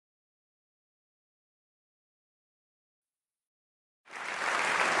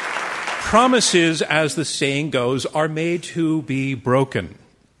Promises, as the saying goes, are made to be broken.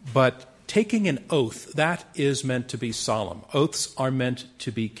 But taking an oath, that is meant to be solemn. Oaths are meant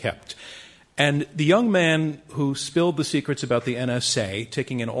to be kept. And the young man who spilled the secrets about the NSA,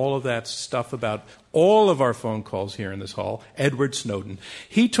 taking in all of that stuff about all of our phone calls here in this hall, Edward Snowden,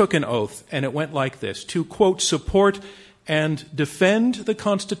 he took an oath, and it went like this, to, quote, support and defend the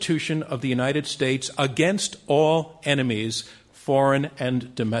Constitution of the United States against all enemies, foreign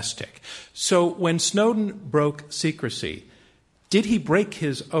and domestic. So when Snowden broke secrecy, did he break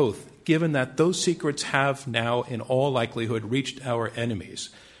his oath, given that those secrets have now, in all likelihood, reached our enemies?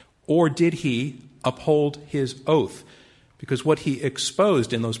 Or did he uphold his oath? Because what he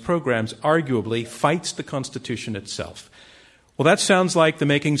exposed in those programs arguably fights the Constitution itself. Well, that sounds like the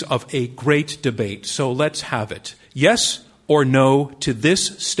makings of a great debate, so let's have it. Yes or no to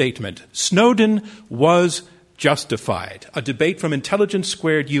this statement: Snowden was justified. A debate from Intelligence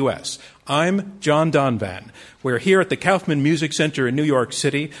Squared US. I'm John Donvan. We're here at the Kaufman Music Center in New York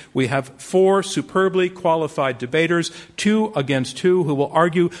City. We have 4 superbly qualified debaters, 2 against 2, who will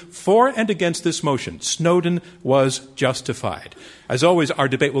argue for and against this motion. Snowden was justified. As always, our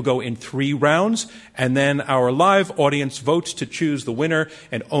debate will go in 3 rounds, and then our live audience votes to choose the winner,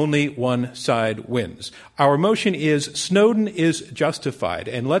 and only one side wins. Our motion is Snowden is justified.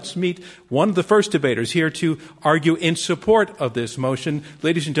 And let's meet one of the first debaters here to argue in support of this motion.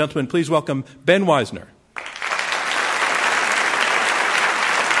 Ladies and gentlemen, please welcome Ben Weisner.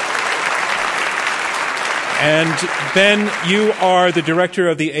 And Ben, you are the director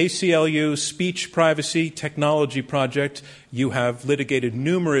of the ACLU Speech Privacy Technology Project. You have litigated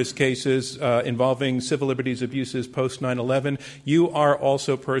numerous cases involving civil liberties abuses post 9/11. You are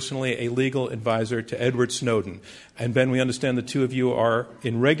also personally a legal advisor to Edward Snowden. And Ben, we understand the two of you are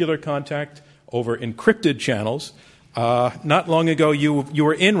in regular contact over encrypted channels. Not long ago, you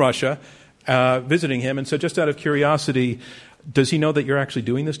were in Russia visiting him. And so just out of curiosity, does he know that you're actually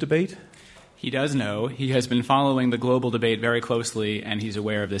doing this debate? He does know. He has been following the global debate very closely, and he's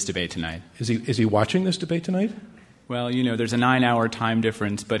aware of this debate tonight. Is he watching this debate tonight? Well, you know, there's a 9-hour time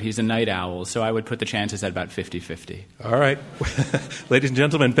difference, but he's a night owl, so I would put the chances at about 50-50. All right. Ladies and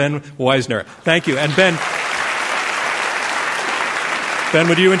gentlemen, Ben Weisner. Thank you. And Ben,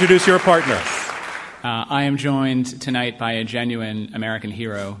 would you introduce your partner? I am joined tonight by a genuine American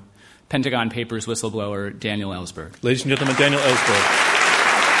hero, Pentagon Papers whistleblower Daniel Ellsberg. Ladies and gentlemen, Daniel Ellsberg.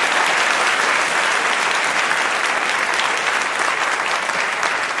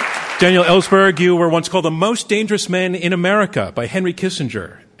 Daniel Ellsberg, you were once called the most dangerous man in America by Henry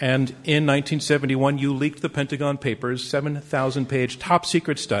Kissinger. And in 1971, you leaked the Pentagon Papers' 7,000-page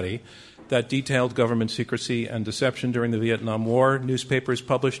top-secret study that detailed government secrecy and deception during the Vietnam War. Newspapers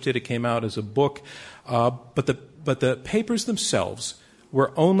published it. It came out as a book. But the papers themselves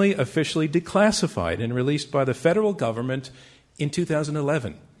were only officially declassified and released by the federal government in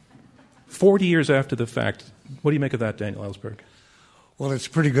 2011, 40 years after the fact. What do you make of that, Daniel Ellsberg? Well, it's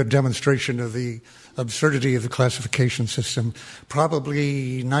a pretty good demonstration of the absurdity of the classification system.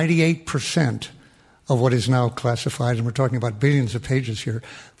 Probably 98% of what is now classified, and we're talking about billions of pages here,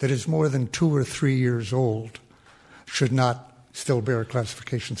 that is more than 2 or 3 years old, should not still bear a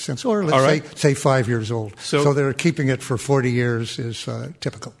classification sense. Or let's say 5 years old. So they're keeping it for 40 years is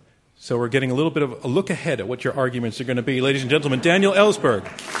typical. So we're getting a little bit of a look ahead at what your arguments are going to be. Ladies and gentlemen, Daniel Ellsberg.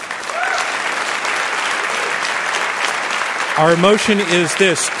 Our motion is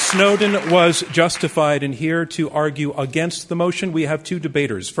this: Snowden was justified. And here to argue against the motion, we have 2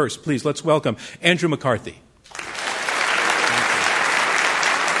 debaters. First, please, let's welcome Andrew McCarthy.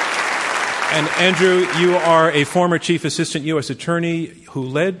 And Andrew, you are a former chief assistant U.S. attorney who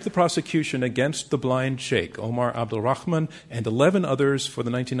led the prosecution against the blind sheikh, Omar Abdul-Rahman, and 11 others for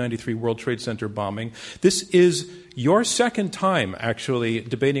the 1993 World Trade Center bombing. This is your second time, actually,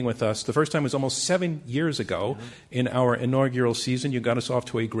 debating with us. The first time was almost 7 years ago in our inaugural season. You got us off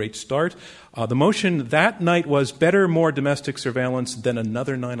to a great start. The motion that night was better, more domestic surveillance than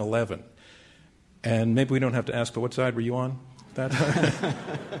another 9/11. And maybe we don't have to ask, but what side were you on that time?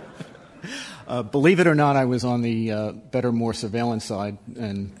 Believe it or not, I was on the better, more surveillance side.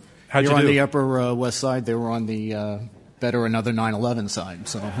 And How'd you're you on do? the Upper West Side. They were on the better, another 9/11 side.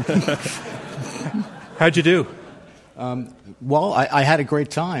 So, How'd you do? Well, I had a great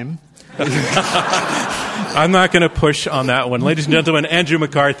time. I'm not going to push on that one. Ladies and gentlemen, Andrew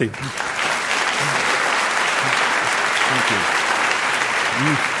McCarthy. Thank you.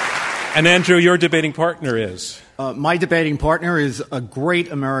 And Andrew, your debating partner is? My debating partner is a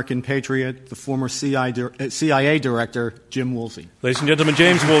great American patriot, the former CIA director, Jim Woolsey. Ladies and gentlemen,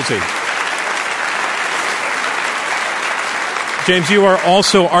 James Woolsey. James, you are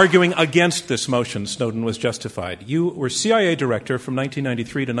also arguing against this motion, Snowden was justified. You were CIA director from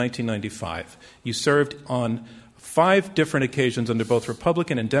 1993 to 1995. You served on 5 different occasions under both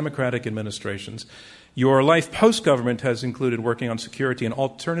Republican and Democratic administrations. Your life post-government has included working on security and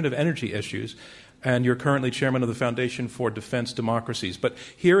alternative energy issues, and you're currently chairman of the Foundation for Defense Democracies. But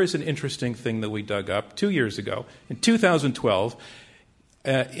here is an interesting thing that we dug up 2 years ago. In 2012,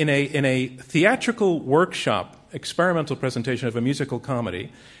 in a theatrical workshop experimental presentation of a musical comedy,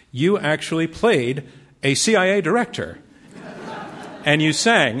 you actually played a CIA director. And you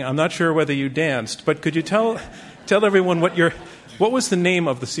sang. I'm not sure whether you danced, but could you tell everyone what was the name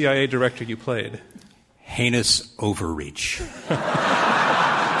of the CIA director you played? Heinous overreach.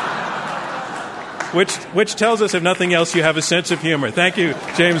 Which tells us, if nothing else, you have a sense of humor. Thank you,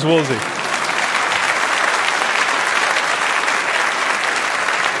 James Woolsey.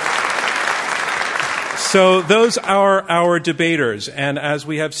 So those are our debaters, and as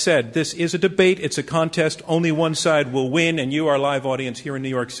we have said, this is a debate, it's a contest, only one side will win, and you, our live audience here in New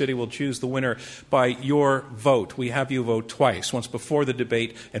York City, will choose the winner by your vote. We have you vote twice, once before the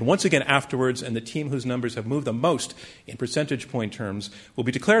debate and once again afterwards, and the team whose numbers have moved the most in percentage point terms will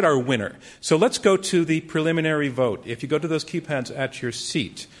be declared our winner. So let's go to the preliminary vote. If you go to those keypads at your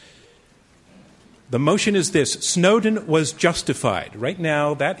seat, the motion is this: Snowden was justified. Right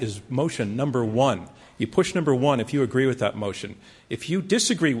now, that is motion number 1. You push number 1 if you agree with that motion. If you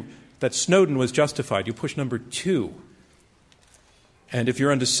disagree that Snowden was justified, you push number 2. And if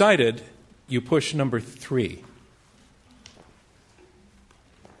you're undecided, you push number 3.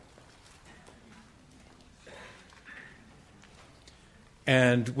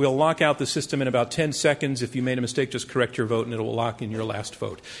 And we'll lock out the system in about 10 seconds. If you made a mistake, just correct your vote, and it will lock in your last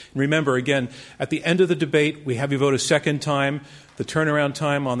vote. And remember, again, at the end of the debate, we have you vote a second time. The turnaround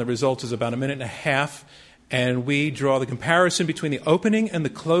time on the results is about 1.5 minutes, and we draw the comparison between the opening and the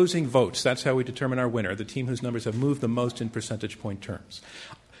closing votes. That's how we determine our winner, the team whose numbers have moved the most in percentage point terms.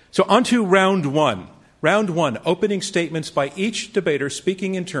 So on to round 1. Round 1, opening statements by each debater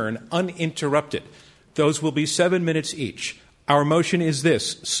speaking in turn, uninterrupted. Those will be 7 minutes each. Our motion is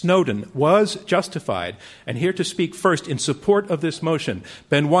this: Snowden was justified. And here to speak first in support of this motion,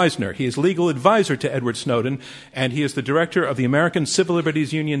 Ben Weisner. He is legal advisor to Edward Snowden, and he is the director of the American Civil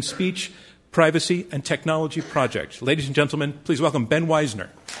Liberties Union Speech, Privacy, and Technology Project. Ladies and gentlemen, please welcome Ben Weisner.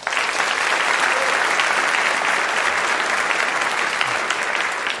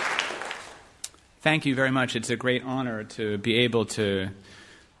 Thank you very much. It's a great honor to be able to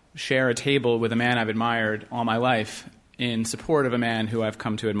share a table with a man I've admired all my life in support of a man who I've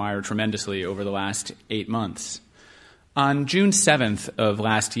come to admire tremendously over the last 8 months. On June 7th of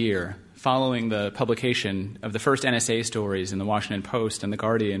last year, following the publication of the first NSA stories in the Washington Post and the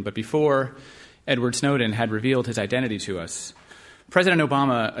Guardian, but before Edward Snowden had revealed his identity to us, President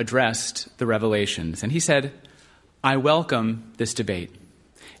Obama addressed the revelations, and he said, "I welcome this debate,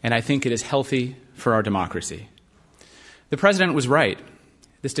 and I think it is healthy for our democracy." The president was right.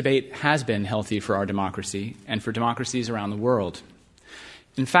 This debate has been healthy for our democracy and for democracies around the world.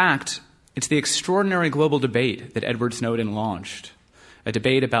 In fact, it's the extraordinary global debate that Edward Snowden launched, a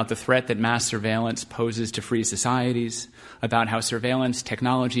debate about the threat that mass surveillance poses to free societies, about how surveillance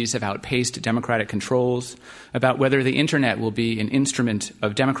technologies have outpaced democratic controls, about whether the internet will be an instrument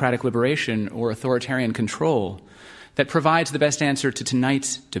of democratic liberation or authoritarian control, that provides the best answer to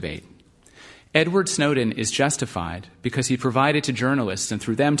tonight's debate. Edward Snowden is justified because he provided to journalists, and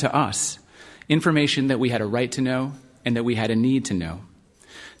through them to us, information that we had a right to know and that we had a need to know.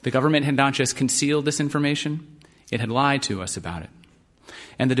 The government had not just concealed this information, it had lied to us about it.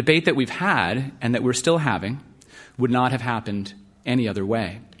 And the debate that we've had, and that we're still having, would not have happened any other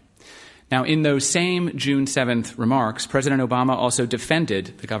way. Now, in those same June 7th remarks, President Obama also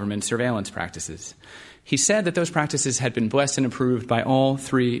defended the government's surveillance practices. He said that those practices had been blessed and approved by all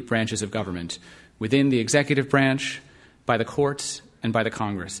 3 branches of government, within the executive branch, by the courts, and by the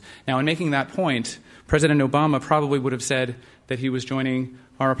Congress. Now, in making that point, President Obama probably would have said that he was joining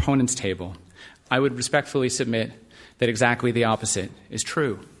our opponent's table. I would respectfully submit that exactly the opposite is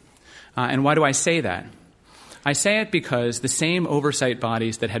true. And why do I say that? I say it because the same oversight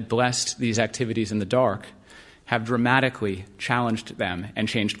bodies that had blessed these activities in the dark have dramatically challenged them and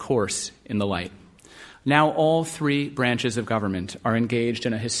changed course in the light. Now all 3 branches of government are engaged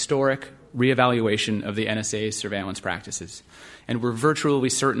in a historic reevaluation of the NSA's surveillance practices, and we're virtually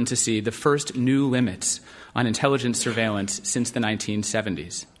certain to see the first new limits on intelligence surveillance since the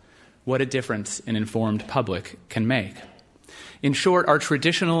 1970s. What a difference an informed public can make. In short, our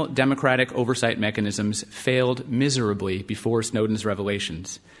traditional democratic oversight mechanisms failed miserably before Snowden's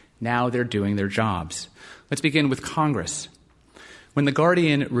revelations. Now they're doing their jobs. Let's begin with Congress. When The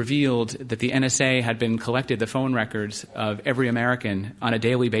Guardian revealed that the NSA had been collected the phone records of every American on a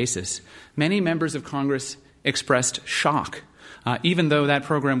daily basis, many members of Congress expressed shock, even though that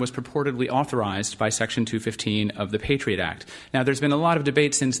program was purportedly authorized by Section 215 of the Patriot Act. Now, there's been a lot of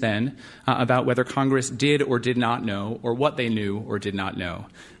debate since then about whether Congress did or did not know, or what they knew or did not know.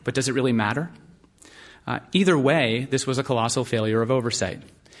 But does it really matter? Either way, this was a colossal failure of oversight.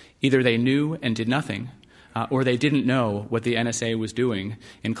 Either they knew and did nothing, or they didn't know what the NSA was doing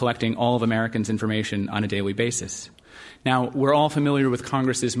in collecting all of Americans' information on a daily basis. Now, we're all familiar with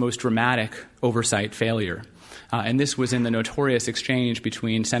Congress's most dramatic oversight failure, and this was in the notorious exchange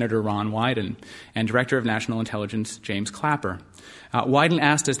between Senator Ron Wyden and Director of National Intelligence James Clapper. Wyden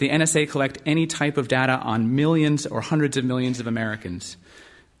asked, does the NSA collect any type of data on millions or hundreds of millions of Americans?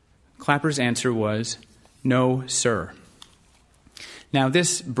 Clapper's answer was, no, sir. Now,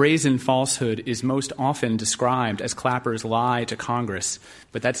 this brazen falsehood is most often described as Clapper's lie to Congress,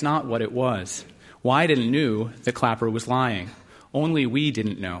 but that's not what it was. Wyden knew that Clapper was lying. Only we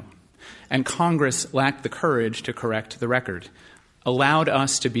didn't know. And Congress lacked the courage to correct the record, allowed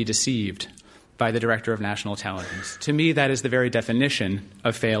us to be deceived by the Director of National Intelligence. To me, that is the very definition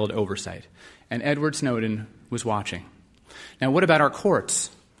of failed oversight. And Edward Snowden was watching. Now, what about our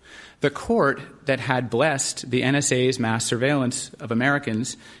courts? The court that had blessed the NSA's mass surveillance of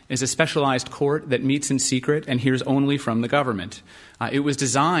Americans is a specialized court that meets in secret and hears only from the government. It was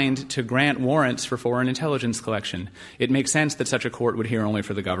designed to grant warrants for foreign intelligence collection. It makes sense that such a court would hear only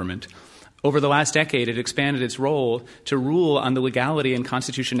for the government. Over the last decade, it expanded its role to rule on the legality and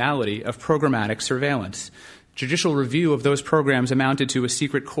constitutionality of programmatic surveillance. Judicial review of those programs amounted to a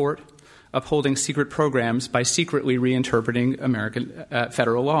secret court upholding secret programs by secretly reinterpreting American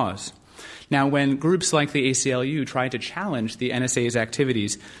federal laws. Now, when groups like the ACLU tried to challenge the NSA's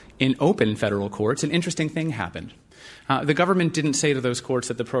activities in open federal courts, an interesting thing happened. The government didn't say to those courts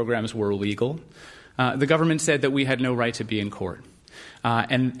that the programs were illegal. The government said that we had no right to be in court.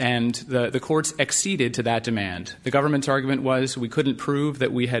 And the courts acceded to that demand. The government's argument was we couldn't prove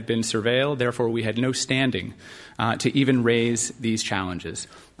that we had been surveilled, therefore we had no standing to even raise these challenges.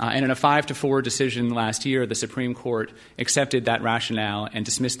 And in a 5-4 decision last year, the Supreme Court accepted that rationale and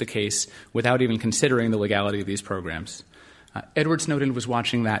dismissed the case without even considering the legality of these programs. Edward Snowden was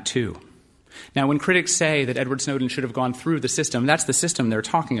watching that too. Now, when critics say that Edward Snowden should have gone through the system, that's the system they're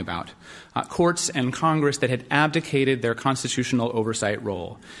talking about. Courts and Congress that had abdicated their constitutional oversight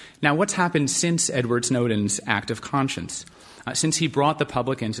role. Now, what's happened since Edward Snowden's act of conscience? Since he brought the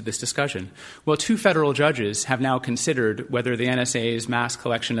public into this discussion? Well, 2 federal judges have now considered whether the NSA's mass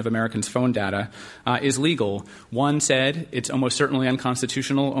collection of Americans' phone data is legal. One said it's almost certainly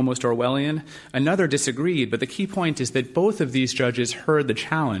unconstitutional, almost Orwellian. Another disagreed, but the key point is that both of these judges heard the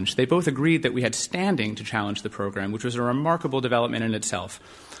challenge. They both agreed that we had standing to challenge the program, which was a remarkable development in itself.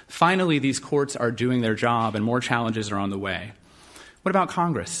 Finally, these courts are doing their job and more challenges are on the way. What about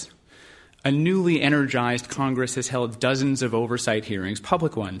Congress? A newly energized Congress has held dozens of oversight hearings,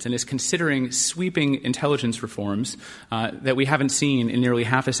 public ones, and is considering sweeping intelligence reforms that we haven't seen in nearly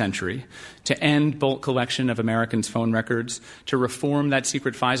half a century, to end bulk collection of Americans' phone records, to reform that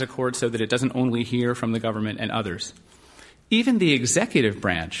secret FISA court so that it doesn't only hear from the government and others. Even the executive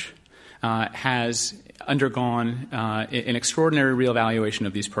branch has undergone an extraordinary reevaluation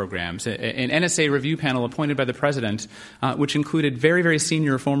of these programs. An NSA review panel appointed by the president, which included very, very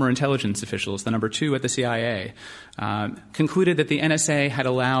senior former intelligence officials, the number 2 at the CIA, concluded that the NSA had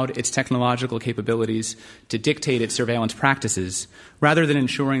allowed its technological capabilities to dictate its surveillance practices rather than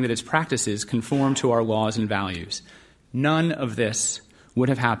ensuring that its practices conform to our laws and values. None of this would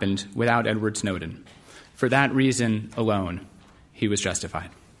have happened without Edward Snowden. For that reason alone, he was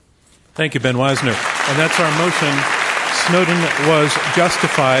justified. Thank you, Ben Wisner. And that's our motion. Snowden was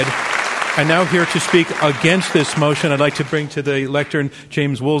justified. And now here to speak against this motion, I'd like to bring to the lectern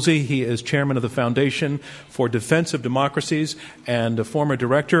James Woolsey. He is chairman of the Foundation for Defense of Democracies and a former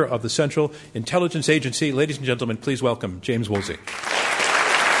director of the Central Intelligence Agency. Ladies and gentlemen, please welcome James Woolsey.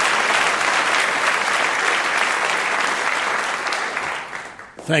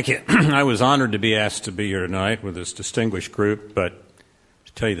 Thank you. I was honored to be asked to be here tonight with this distinguished group, but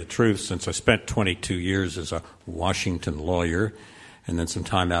to tell you the truth, since I spent 22 years as a Washington lawyer and then some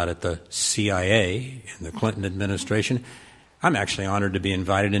time out at the CIA in the Clinton administration, I'm actually honored to be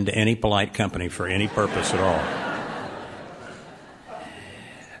invited into any polite company for any purpose at all.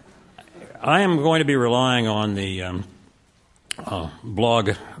 I am going to be relying on the blog,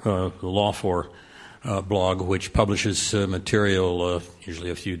 the Law4 blog, which publishes material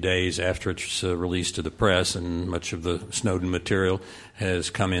usually a few days after it's released to the press, and much of the Snowden material has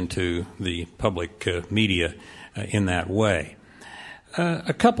come into the public media in that way.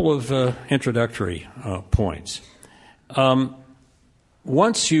 A couple of introductory points.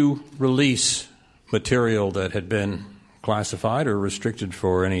 Once you release material that had been classified or restricted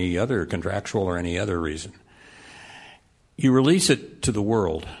for any other contractual or any other reason, you release it to the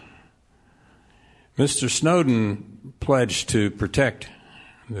world. Mr. Snowden pledged to protect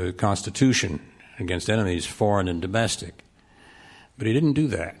the Constitution against enemies, foreign and domestic, but he didn't do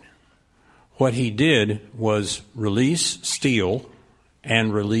that. What he did was steal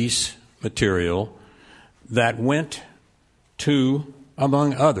and release material that went to,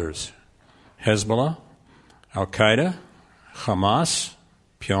 among others, Hezbollah, Al-Qaeda, Hamas,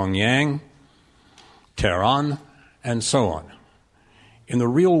 Pyongyang, Tehran, and so on. In the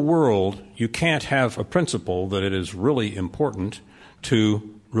real world, you can't have a principle that it is really important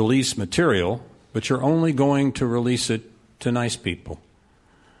to release material, but you're only going to release it to nice people.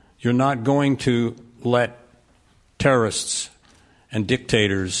 You're not going to let terrorists and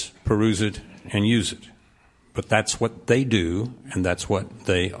dictators peruse it and use it. But that's what they do, and that's what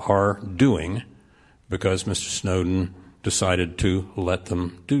they are doing, because Mr. Snowden decided to let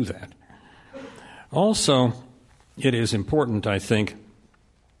them do that. Also, it is important, I think,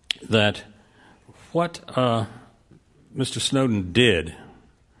 that what Mr. Snowden did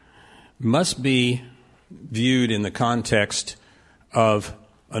must be viewed in the context of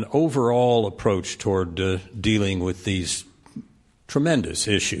an overall approach toward dealing with these tremendous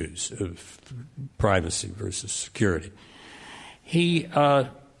issues of privacy versus security. He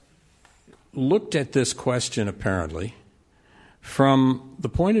looked at this question, apparently, from the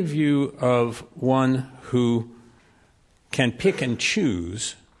point of view of one who can pick and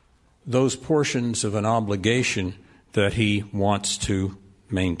choose those portions of an obligation that he wants to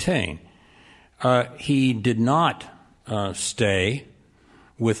maintain. He did not stay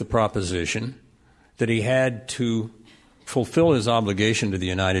with the proposition that he had to fulfill his obligation to the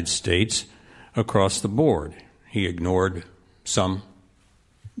United States across the board. He ignored some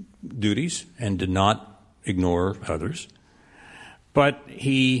duties and did not ignore others. But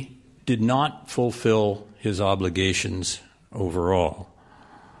he did not fulfill his obligations overall.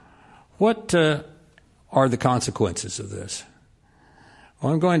 What are the consequences of this?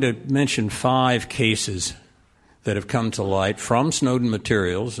 Well, I'm going to mention 5 cases that have come to light from Snowden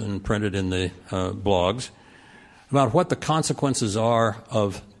materials and printed in the blogs about what the consequences are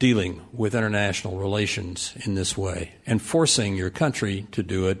of dealing with international relations in this way and forcing your country to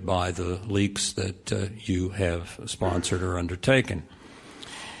do it by the leaks that you have sponsored or undertaken.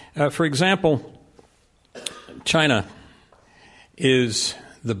 For example, China is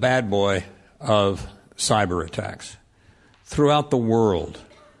the bad boy of cyber attacks. Throughout the world,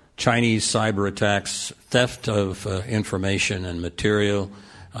 Chinese cyber attacks, theft of information and material,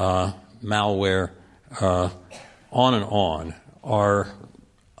 malware, on and on, are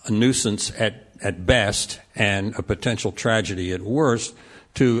a nuisance at best and a potential tragedy at worst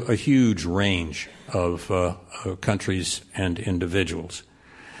to a huge range of countries and individuals.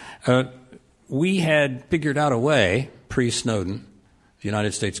 We had figured out a way, pre-Snowden, the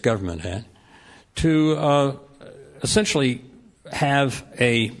United States government had, to essentially have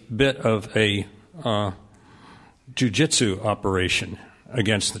a bit of a jujitsu operation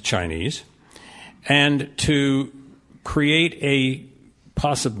against the Chinese and to create a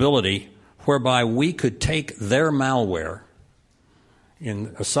possibility whereby we could take their malware in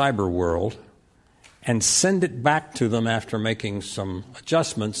a cyber world and send it back to them after making some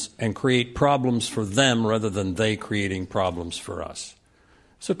adjustments and create problems for them rather than they creating problems for us.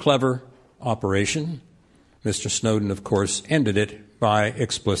 It's a clever operation. Mr. Snowden, of course, ended it by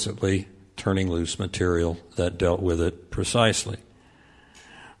explicitly turning loose material that dealt with it precisely.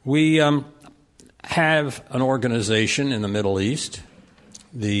 We have an organization in the Middle East,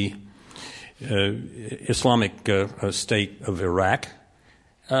 the Islamic State of Iraq,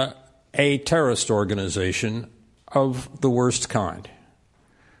 a terrorist organization of the worst kind.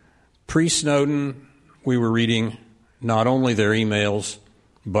 Pre-Snowden, we were reading not only their emails,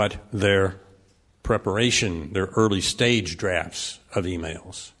 but their preparation, their early stage drafts of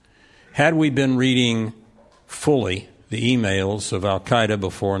emails. Had we been reading fully the emails of Al-Qaeda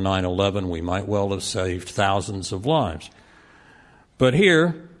before 9/11, we might well have saved thousands of lives. But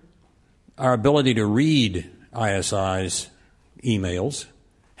here, our ability to read ISI's emails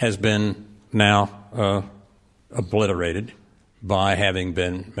has been now obliterated by having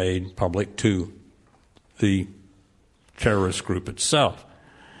been made public to the terrorist group itself.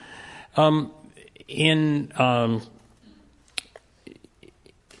 In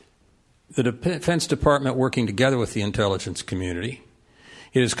the Defense Department working together with the intelligence community,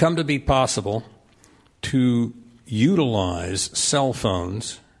 it has come to be possible to utilize cell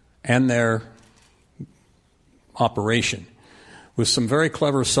phones and their operation with some very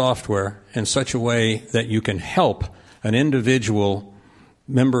clever software in such a way that you can help an individual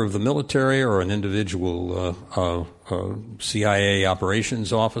member of the military or an individual CIA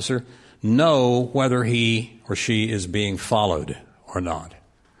operations officer know whether he or she is being followed or not.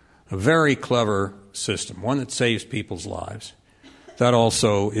 A very clever system, one that saves people's lives. That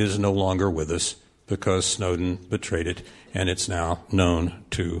also is no longer with us because Snowden betrayed it, and it's now known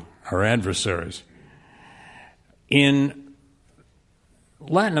to our adversaries. In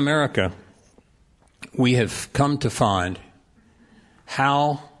Latin America, we have come to find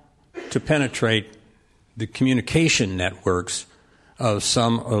how to penetrate the communication networks of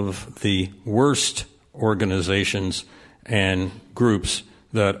some of the worst organizations and groups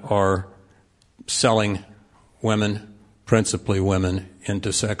that are selling women, principally women,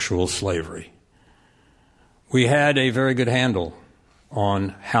 into sexual slavery. We had a very good handle on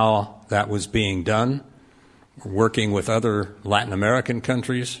how that was being done, working with other Latin American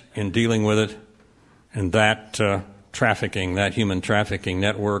countries in dealing with it, and that trafficking, that human trafficking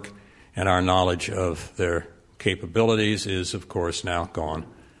network, and our knowledge of their capabilities is, of course, now gone,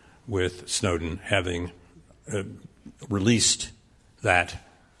 with Snowden having released that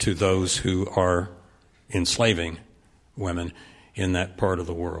to those who are enslaving women in that part of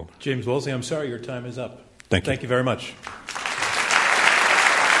the world. James Woolsey, I'm sorry your time is up. Thank you. Thank you very much.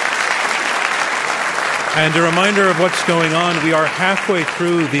 And a reminder of what's going on. We are halfway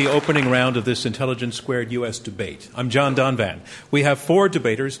through the opening round of this Intelligence Squared U.S. debate. I'm John Donvan. We have 4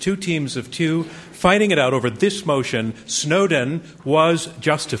 debaters, 2 teams of 2, fighting it out over this motion: Snowden was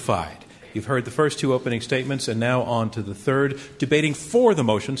justified. You've heard the first 2 opening statements, and now on to the third. Debating for the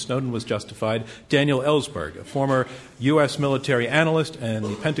motion, Snowden was justified, Daniel Ellsberg, a former U.S. military analyst and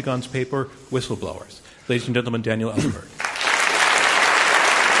the Pentagon's paper, Whistleblowers. Ladies and gentlemen, Daniel Ellsberg.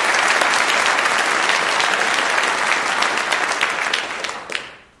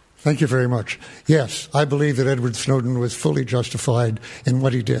 Thank you very much. Yes, I believe that Edward Snowden was fully justified in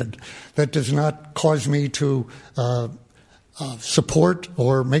what he did. That does not cause me to support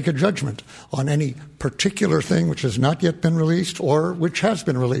or make a judgment on any particular thing which has not yet been released or which has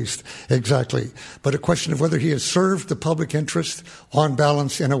been released exactly, but a question of whether he has served the public interest on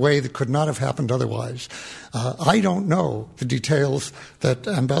balance in a way that could not have happened otherwise. I don't know the details that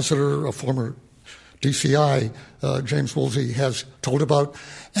Ambassador, a former DCI, James Woolsey, has told about,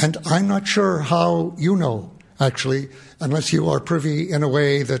 and I'm not sure how you know, actually, unless you are privy in a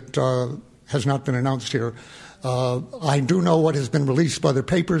way that has not been announced here. I do know what has been released by the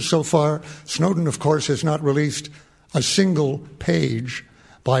papers so far. Snowden, of course, has not released a single page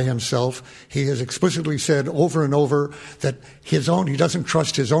by himself. He has explicitly said over and over that he doesn't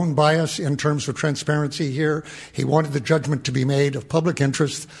trust his own bias in terms of transparency here. He wanted the judgment to be made of public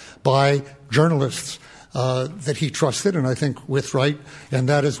interest by journalists that he trusted, and I think with right, and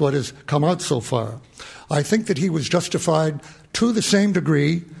that is what has come out so far. I think that he was justified to the same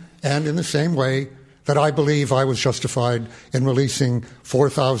degree and in the same way that I believe I was justified in releasing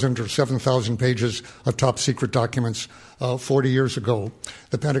 4,000 or 7,000 pages of top-secret documents 40 years ago,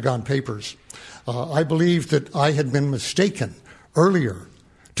 the Pentagon Papers. I believe that I had been mistaken earlier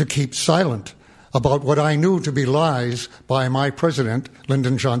to keep silent about what I knew to be lies by my president,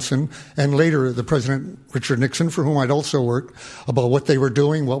 Lyndon Johnson, and later the President Richard Nixon, for whom I'd also worked, about what they were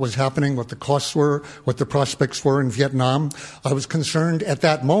doing, what was happening, what the costs were, what the prospects were in Vietnam. I was concerned at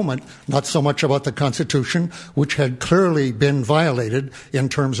that moment not so much about the Constitution, which had clearly been violated in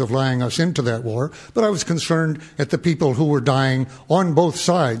terms of lying us into that war, but I was concerned at the people who were dying on both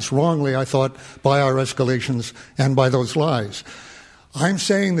sides, wrongly, I thought, by our escalations and by those lies. I'm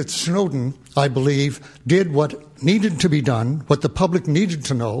saying that Snowden, I believe, did what needed to be done, what the public needed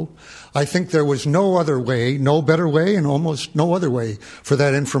to know. I think there was no other way, no better way, and almost no other way for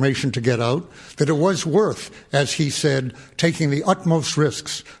that information to get out, that it was worth, as he said, taking the utmost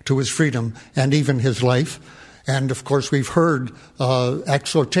risks to his freedom and even his life. And, of course, we've heard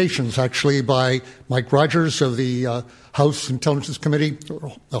exhortations, actually, by Mike Rogers of the House Intelligence Committee,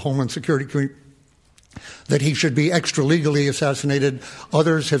 or the Homeland Security Committee, that he should be extra-legally assassinated.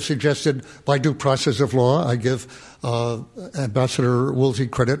 Others have suggested by due process of law. I give Ambassador Woolsey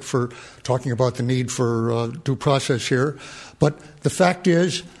credit for talking about the need for due process here. But the fact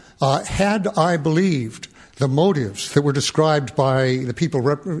is, had I believed the motives that were described by the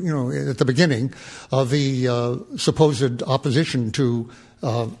people at the beginning of the supposed opposition to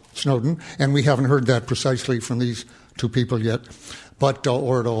Snowden, and we haven't heard that precisely from these 2 people yet,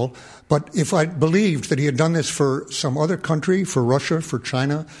 or at all. But if I believed that he had done this for some other country, for Russia, for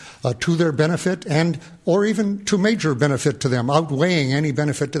China, to their benefit, or even to major benefit to them, outweighing any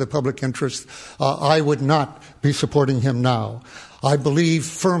benefit to the public interest, I would not be supporting him now. I believe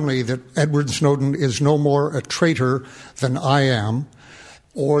firmly that Edward Snowden is no more a traitor than I am,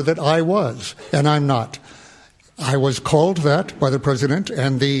 or that I was, and I'm not. I was called that by the President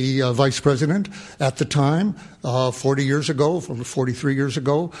and the Vice President at the time, 40 years ago, 43 years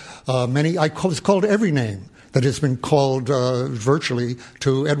ago. I was called every name that has been called virtually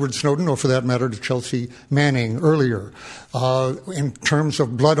to Edward Snowden, or for that matter to Chelsea Manning earlier, in terms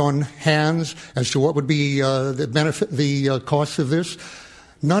of blood on hands as to what would be the cost of this.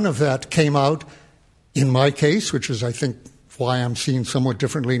 None of that came out in my case, which is, I think, why I'm seen somewhat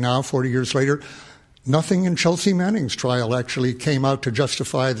differently now, 40 years later. Nothing in Chelsea Manning's trial actually came out to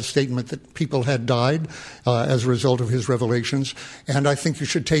justify the statement that people had died as a result of his revelations. And I think you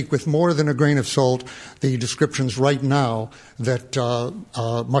should take with more than a grain of salt the descriptions right now that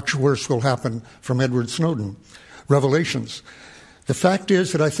much worse will happen from Edward Snowden. Revelations. The fact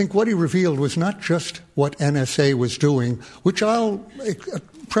is that I think what he revealed was not just what NSA was doing, which I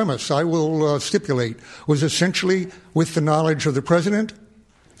will stipulate, was essentially with the knowledge of the President,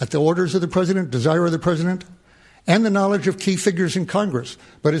 at the orders of the President, desire of the President, and the knowledge of key figures in Congress.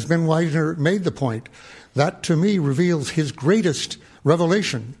 But as Ben Weisner made the point, that to me reveals his greatest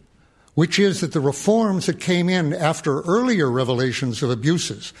revelation, which is that the reforms that came in after earlier revelations of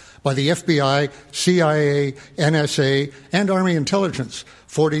abuses by the FBI, CIA, NSA, and Army intelligence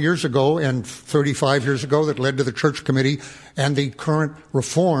 40 years ago and 35 years ago that led to the Church Committee and the current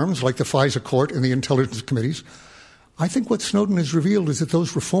reforms like the FISA court and the intelligence committees, I think what Snowden has revealed is that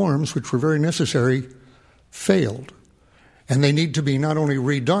those reforms, which were very necessary, failed. And they need to be not only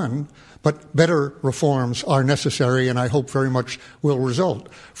redone, but better reforms are necessary, and I hope very much will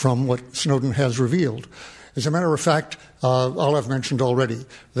result from what Snowden has revealed. As a matter of fact, all I've mentioned already,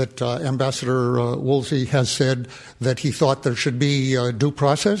 that Ambassador Woolsey has said that he thought there should be due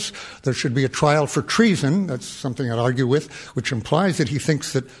process, there should be a trial for treason. That's something I'd argue with, which implies that he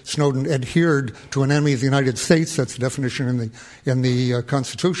thinks that Snowden adhered to an enemy of the United States. That's the definition in the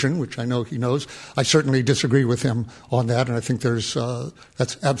Constitution, which I know he knows. I certainly disagree with him on that, and I think that's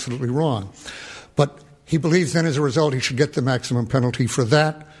absolutely wrong. But he believes then as a result he should get the maximum penalty for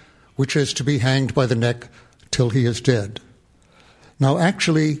that, which is to be hanged by the neck till he is dead. Now,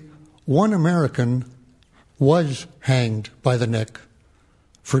 actually, one American was hanged by the neck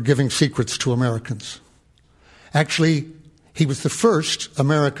for giving secrets to Americans. Actually, he was the first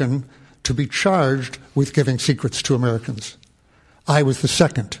American to be charged with giving secrets to Americans. I was the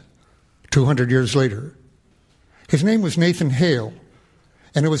second, 200 years later. His name was Nathan Hale,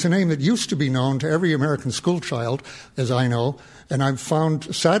 and it was a name that used to be known to every American schoolchild, as I know, and I've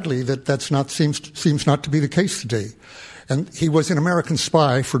found, sadly, that seems not to be the case today. And he was an American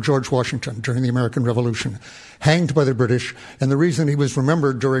spy for George Washington during the American Revolution, hanged by the British, and the reason he was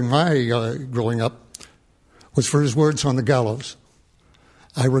remembered during my growing up was for his words on the gallows.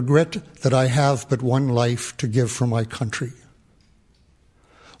 I regret that I have but one life to give for my country.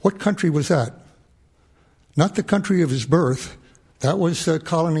 What country was that? Not the country of his birth. That was a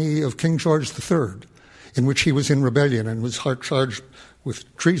colony of King George III, in which he was in rebellion and was charged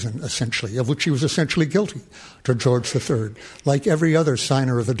with treason, essentially, of which he was essentially guilty to George III. Like every other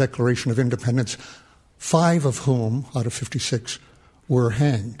signer of the Declaration of Independence, 5 of whom, out of 56, were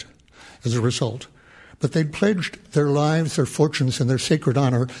hanged as a result. But they'd pledged their lives, their fortunes, and their sacred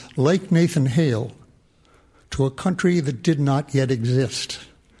honor, like Nathan Hale, to a country that did not yet exist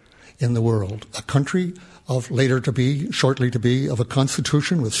in the world, a country of shortly to be, of a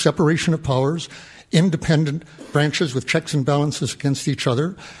constitution with separation of powers, independent branches with checks and balances against each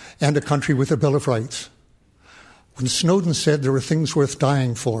other, and a country with a Bill of Rights. When Snowden said there were things worth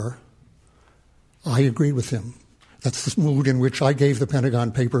dying for, I agreed with him. That's the mood in which I gave the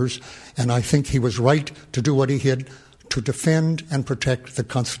Pentagon Papers, and I think he was right to do what he did to defend and protect the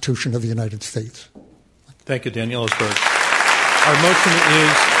Constitution of the United States. Thank you, Daniel Ellsberg. Our motion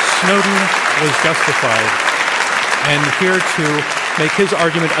is Snowden was justified. And here to make his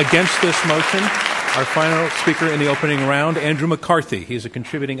argument against this motion, our final speaker in the opening round, Andrew McCarthy. He's a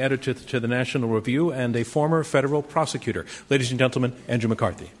contributing editor to the National Review and a former federal prosecutor. Ladies and gentlemen, Andrew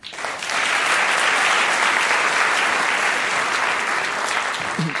McCarthy.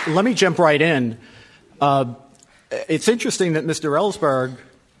 Let me jump right in. It's interesting that Mr. Ellsberg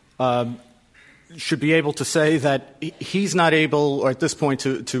should be able to say that he's not able, or at this point,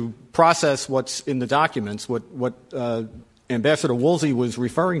 to process what's in the documents. What Ambassador Woolsey was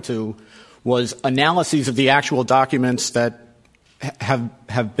referring to was analyses of the actual documents that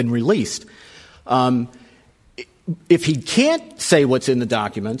have been released. If he can't say what's in the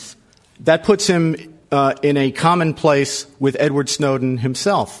documents, that puts him in a common place with Edward Snowden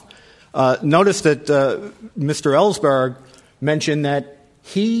himself. Notice that Mr. Ellsberg mentioned that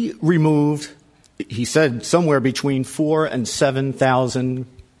he removed, he said, somewhere between 4,000 and 7,000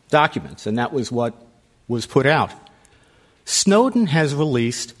 documents, and that was what was put out. Snowden has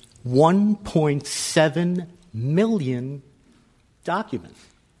released 1.7 million documents.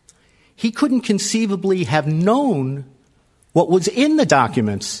 He couldn't conceivably have known what was in the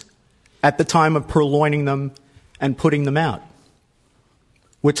documents at the time of purloining them and putting them out.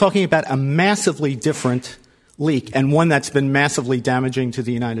 We're talking about a massively different leak, and one that's been massively damaging to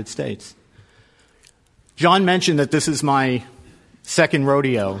the United States. John mentioned that this is my second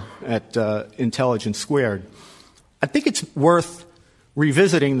rodeo at Intelligence Squared. I think it's worth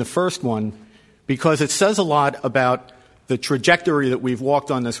revisiting the first one because it says a lot about the trajectory that we've walked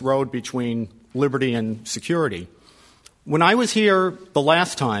on this road between liberty and security. When I was here the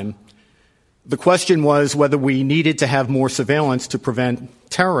last time, the question was whether we needed to have more surveillance to prevent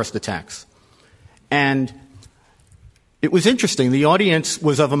terrorist attacks. And it was interesting. The audience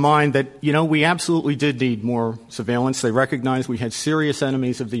was of a mind that, we absolutely did need more surveillance. They recognized we had serious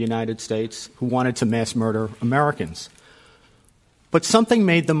enemies of the United States who wanted to mass murder Americans. But something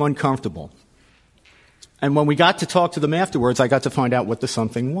made them uncomfortable. And when we got to talk to them afterwards, I got to find out what the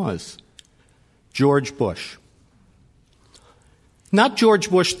something was. George Bush. Not George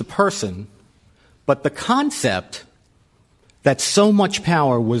Bush the person, but the concept that so much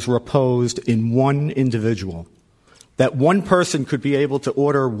power was reposed in one individual, that one person could be able to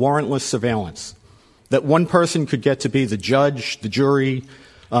order warrantless surveillance, that one person could get to be the judge, the jury,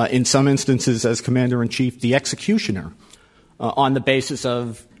 in some instances as commander-in-chief, the executioner, on the basis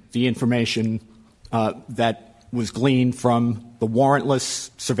of the information that was gleaned from the warrantless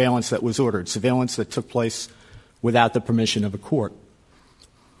surveillance that was ordered, surveillance that took place without the permission of a court.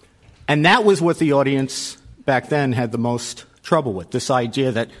 And that was what the audience back then had the most trouble with, this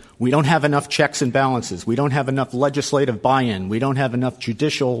idea that we don't have enough checks and balances, we don't have enough legislative buy-in, we don't have enough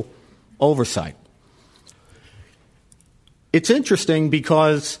judicial oversight. It's interesting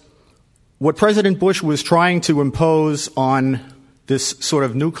because what President Bush was trying to impose on this sort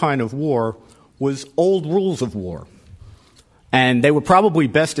of new kind of war was old rules of war. And they were probably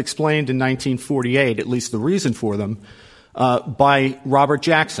best explained in 1948, at least the reason for them, by Robert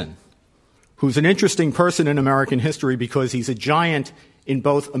Jackson, who's an interesting person in American history because he's a giant in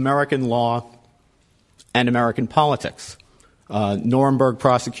both American law and American politics. Nuremberg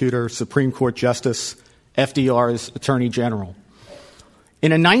prosecutor, Supreme Court justice, FDR's attorney general.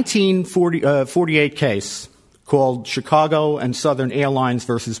 In a 1948 case called Chicago and Southern Airlines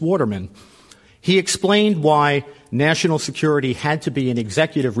versus Waterman, he explained why national security had to be an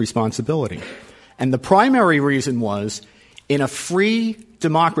executive responsibility. And the primary reason was, in a free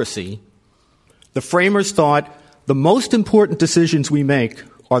democracy, the framers thought the most important decisions we make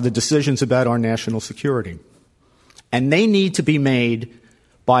are the decisions about our national security. And they need to be made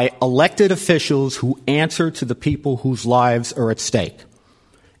by elected officials who answer to the people whose lives are at stake.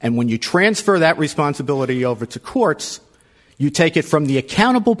 And when you transfer that responsibility over to courts, you take it from the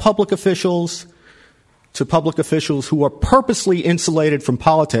accountable public officials to public officials who are purposely insulated from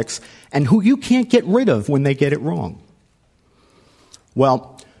politics and who you can't get rid of when they get it wrong.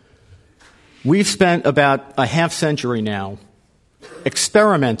 Well, we've spent about a half century now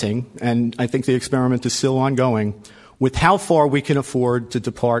experimenting, and I think the experiment is still ongoing, with how far we can afford to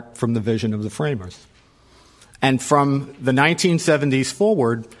depart from the vision of the framers. And from the 1970s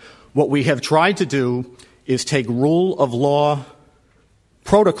forward, what we have tried to do is take rule of law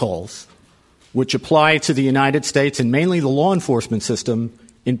protocols which apply to the United States and mainly the law enforcement system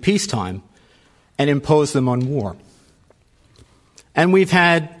in peacetime and impose them on war. And we've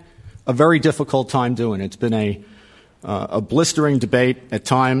had a very difficult time doing it. It's been a blistering debate at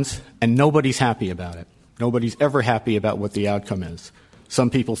times, and nobody's happy about it. Nobody's ever happy about what the outcome is. Some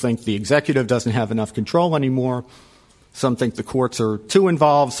people think the executive doesn't have enough control anymore. Some think the courts are too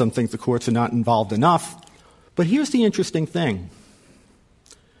involved. Some think the courts are not involved enough. But here's the interesting thing.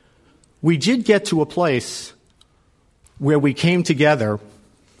 We did get to a place where we came together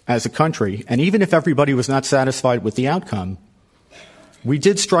as a country, and even if everybody was not satisfied with the outcome, we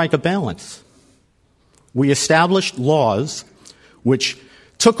did strike a balance. We established laws which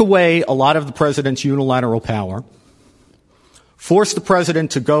took away a lot of the president's unilateral power, forced the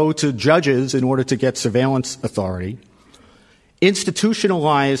president to go to judges in order to get surveillance authority,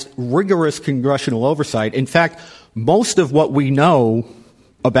 institutionalized rigorous congressional oversight. In fact, most of what we know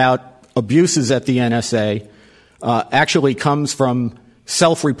about abuses at the NSA actually comes from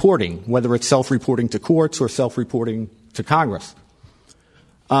self-reporting, whether it's self-reporting to courts or self-reporting to Congress.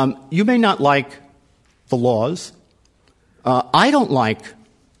 You may not like the laws. I don't like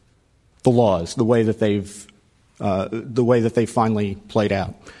the laws, the way that they've finally played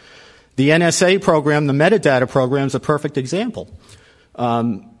out. The NSA program, the metadata program, is a perfect example.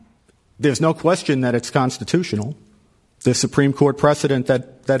 There's no question that it's constitutional. The Supreme Court precedent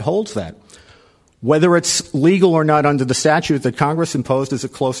that holds that. Whether it's legal or not under the statute that Congress imposed is a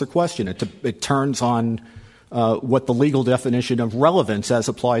closer question. It turns on what the legal definition of relevance as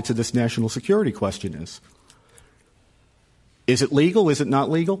applied to this national security question is. Is it legal? Is it not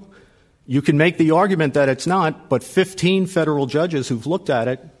legal? You can make the argument that it's not, but 15 federal judges who've looked at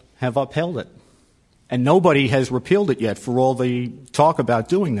it have upheld it. And nobody has repealed it yet for all the talk about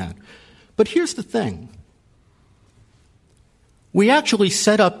doing that. But here's the thing. We actually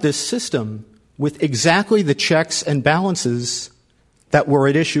set up this system with exactly the checks and balances that were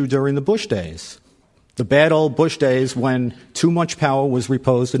at issue during the Bush days. The bad old Bush days when too much power was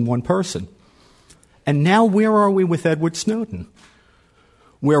reposed in one person. And now where are we with Edward Snowden?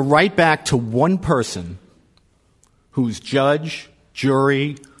 We're right back to one person who's judge,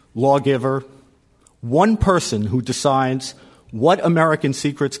 jury, lawgiver, one person who decides what American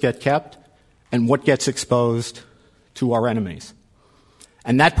secrets get kept and what gets exposed to our enemies.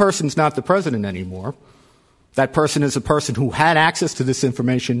 And that person's not the president anymore. That person is a person who had access to this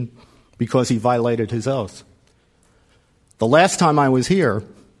information because he violated his oath. The last time I was here,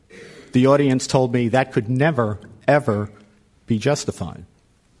 the audience told me that could never, ever be justified.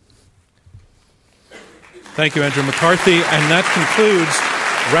 Thank you, Andrew McCarthy. And that concludes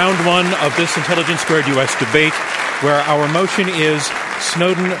round one of this Intelligence Squared U.S. debate, where our motion is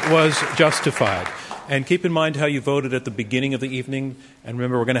Snowden was justified. And keep in mind how you voted at the beginning of the evening. And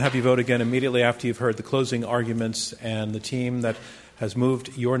remember, we're going to have you vote again immediately after you've heard the closing arguments. And the team that has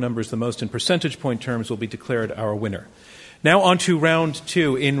moved your numbers the most in percentage point terms will be declared our winner. Now on to round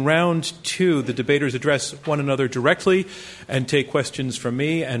two. In round two, the debaters address one another directly and take questions from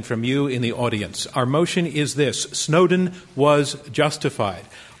me and from you in the audience. Our motion is this: Snowden was justified.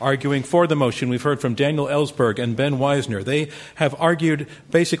 Arguing for the motion, we've heard from Daniel Ellsberg and Ben Weisner. They have argued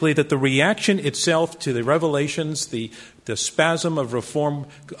basically that the reaction itself to the revelations, the spasm of reform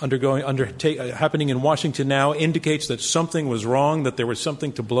happening in Washington now indicates that something was wrong, that there was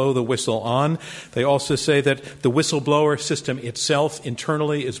something to blow the whistle on. They also say that the whistleblower system itself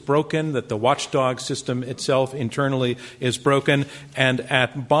internally is broken, that the watchdog system itself internally is broken, and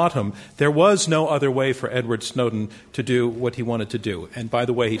at bottom, there was no other way for Edward Snowden to do what he wanted to do. And by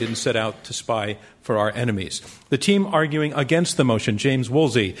the way, he didn't set out to spy for our enemies. The team arguing against the motion, James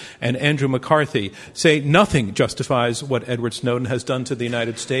Woolsey and Andrew McCarthy, say nothing justifies what Edward Snowden has done to the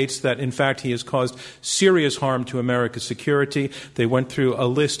United States, that in fact he has caused serious harm to America's security. They went through a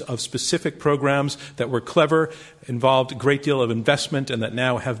list of specific programs that were clever, involved a great deal of investment, and that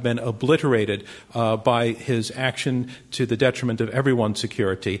now have been obliterated by his action to the detriment of everyone's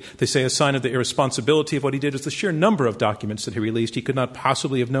security. They say a sign of the irresponsibility of what he did is the sheer number of documents that he released. He could not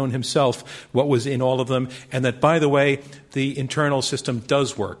possibly have known himself what was in all of them, and that, by the way, the internal system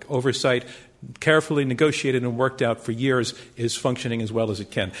does work. Oversight, carefully negotiated and worked out for years, is functioning as well as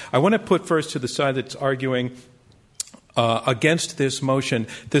it can. I want to put first to the side that's arguing against this motion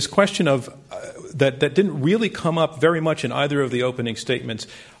this question of that didn't really come up very much in either of the opening statements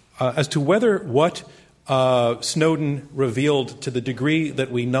as to whether what Snowden revealed, to the degree that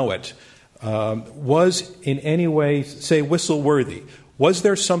we know it, was in any way, say, whistle-worthy. Was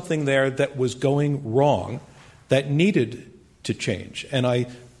there something there that was going wrong that needed to change? And I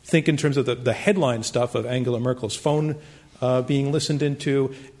think in terms of the headline stuff of Angela Merkel's phone being listened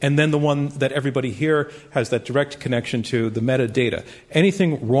into, and then the one that everybody here has that direct connection to, the metadata.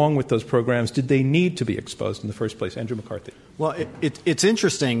 Anything wrong with those programs? Did they need to be exposed in the first place? Andrew McCarthy. Well, it's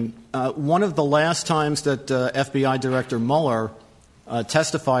interesting. One of the last times that FBI Director Mueller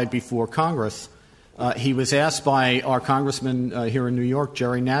testified before Congress, he was asked by our congressman here in New York,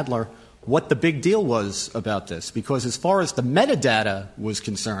 Jerry Nadler, what the big deal was about this. Because as far as the metadata was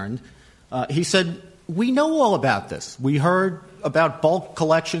concerned, he said, we know all about this. We heard about bulk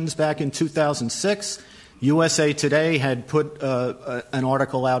collections back in 2006. USA Today had put an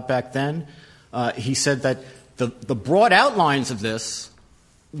article out back then. He said that the broad outlines of this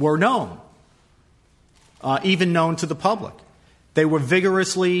were known, even known to the public. They were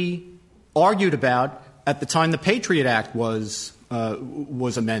vigorously argued about at the time the Patriot Act was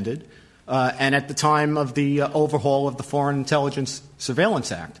amended, and at the time of the overhaul of the Foreign Intelligence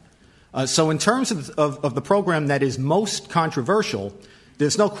Surveillance Act. So in terms of the program that is most controversial,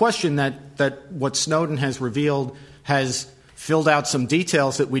 There's no question that what Snowden has revealed has filled out some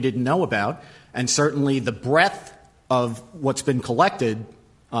details that we didn't know about, and certainly the breadth of what's been collected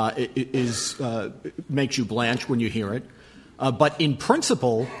makes you blanch when you hear it. But in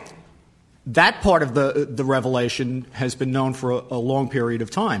principle, that part of the revelation has been known for a long period of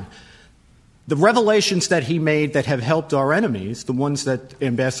time. The revelations that he made that have helped our enemies, the ones that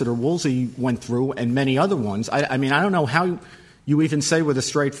Ambassador Woolsey went through and many other ones, I mean, I don't know how you even say with a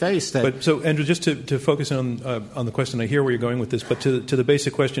straight face that... But so, Andrew, just to focus on the question, I hear where you're going with this, but to the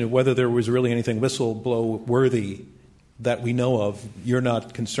basic question of whether there was really anything whistleblower-worthy that we know of, you're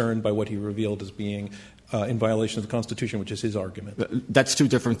not concerned by what he revealed as being in violation of the Constitution, which is his argument. That's two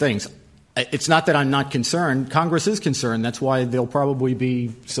different things. It's not that I'm not concerned. Congress is concerned. That's why there'll probably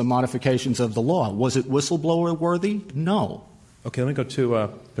be some modifications of the law. Was it whistleblower-worthy? No. Okay, let me go to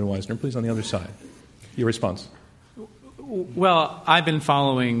Ben Weisner, please, on the other side. Your response. Well, I've been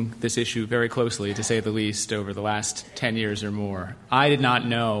following this issue very closely, to say the least, over the last 10 years or more. I did not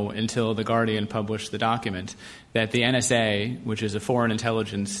know until The Guardian published the document that the NSA, which is a foreign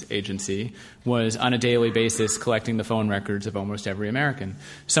intelligence agency, was on a daily basis collecting the phone records of almost every American.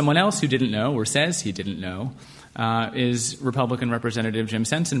 Someone else who didn't know, or says he didn't know, is Republican Representative Jim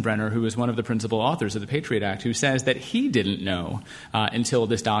Sensenbrenner, who is one of the principal authors of the Patriot Act, who says that he didn't know until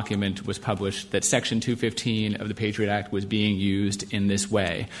this document was published that Section 215 of the Patriot Act was being used in this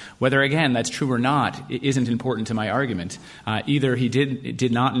way. Whether, again, that's true or not isn't important to my argument. Either he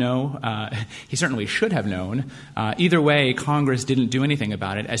did not know, he certainly should have known. Either way, Congress didn't do anything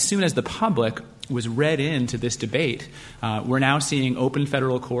about it. As soon as the public was read into this debate, we're now seeing open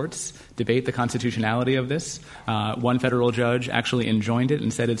federal courts debate the constitutionality of this. One federal judge actually enjoined it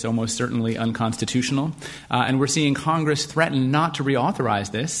and said it's almost certainly unconstitutional. And we're seeing Congress threaten not to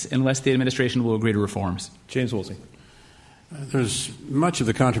reauthorize this unless the administration will agree to reforms. James Woolsey. There's much of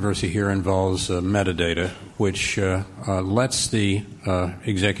the controversy here involves metadata, which lets the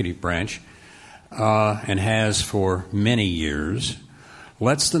executive branch, and has for many years,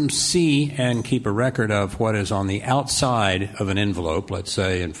 lets them see and keep a record of what is on the outside of an envelope, let's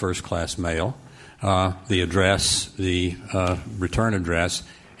say in first-class mail, the address, the return address,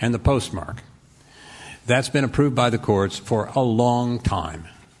 and the postmark. That's been approved by the courts for a long time.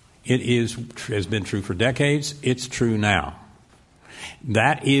 It has been true for decades. It's true now.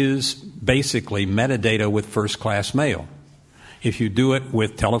 That is basically metadata with first-class mail. If you do it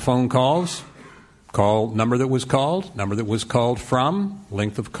with telephone calls, number that was called from,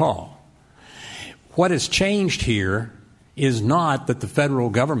 length of call. What has changed here is not that the federal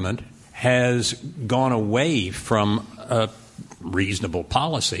government has gone away from a reasonable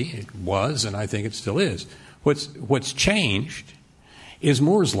policy. It was, and I think it still is. What's changed is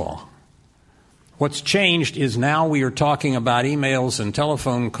Moore's Law. What's changed is now we are talking about emails and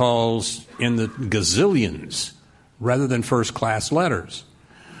telephone calls in the gazillions rather than first-class letters.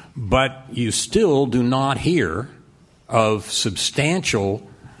 But you still do not hear of substantial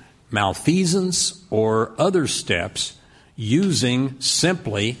malfeasance or other steps using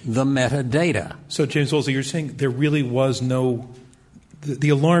simply the metadata. So, James Woolsey, you're saying there really was the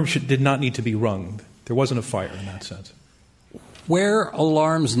alarm did not need to be rung. There wasn't a fire in that sense. Where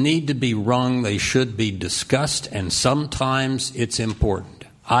alarms need to be rung, they should be discussed, and sometimes it's important.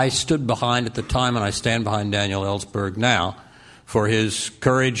 I stood behind at the time, and I stand behind Daniel Ellsberg now, for his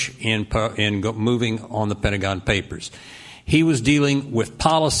courage in moving on the Pentagon Papers. He was dealing with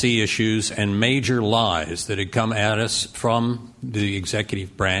policy issues and major lies that had come at us from the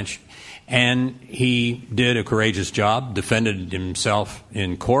executive branch, and he did a courageous job, defended himself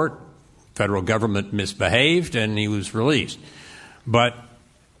in court. Federal government misbehaved, and he was released. But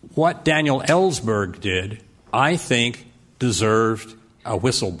what Daniel Ellsberg did, I think, deserved a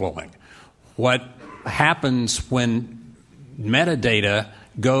whistleblowing. What happens when metadata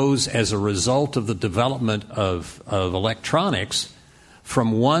goes as a result of the development of electronics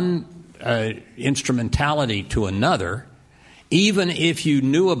from one instrumentality to another, even if you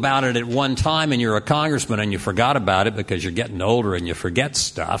knew about it at one time and you're a congressman and you forgot about it because you're getting older and you forget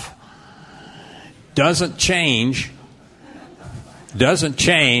stuff, doesn't change,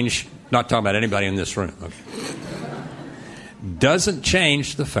 not talking about anybody in this room, okay, doesn't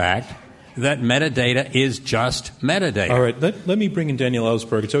change the fact that metadata is just metadata. All right, let me bring in Daniel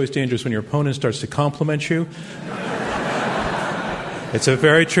Ellsberg. It's always dangerous when your opponent starts to compliment you. It's a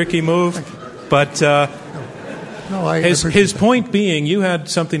very tricky move, but his point being you had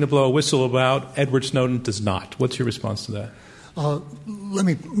something to blow a whistle about. Edward Snowden does not. What's your response to that? Let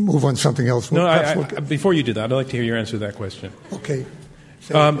me move on something else. No, before you do that, I'd like to hear your answer to that question. Okay.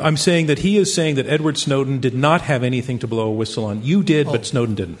 I'm saying that he is saying that Edward Snowden did not have anything to blow a whistle on. You did, but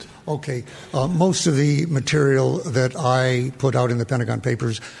Snowden didn't. Okay. Most of the material that I put out in the Pentagon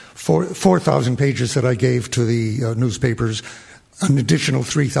Papers, 4,000 pages that I gave to the newspapers, an additional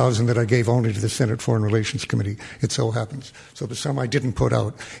 3,000 that I gave only to the Senate Foreign Relations Committee, it so happens. So the some I didn't put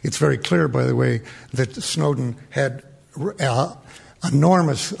out. It's very clear, by the way, that Snowden had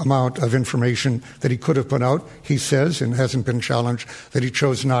enormous amount of information that he could have put out. He says, and hasn't been challenged, that he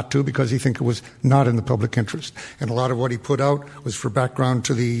chose not to because he thinks it was not in the public interest. And a lot of what he put out was for background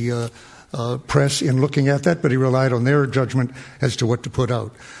to the press in looking at that, but he relied on their judgment as to what to put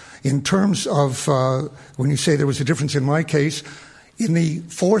out. In terms of when you say there was a difference in my case, in the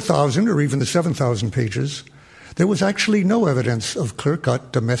 4,000 or even the 7,000 pages, there was actually no evidence of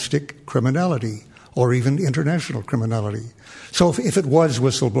clear-cut domestic criminality or even international criminality. So if it was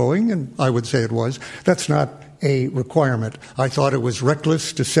whistleblowing, and I would say it was, that's not a requirement. I thought it was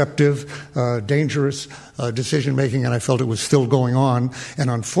reckless, deceptive, dangerous decision-making, and I felt it was still going on. And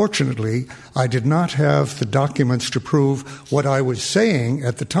unfortunately, I did not have the documents to prove what I was saying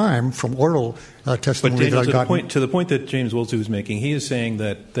at the time from oral testimony that I got. To the point that James Woolsey was making, he is saying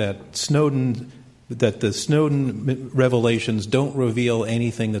that the Snowden revelations don't reveal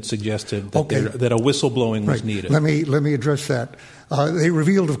anything that suggested that a whistleblowing was needed. Let me address that. They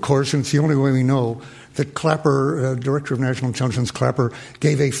revealed, of course, and it's the only way we know, that Clapper, Director of National Intelligence Clapper,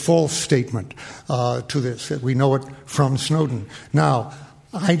 gave a false statement to this. That we know it from Snowden. Now,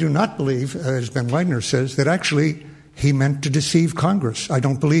 I do not believe, as Ben Leitner says, that actually he meant to deceive Congress. I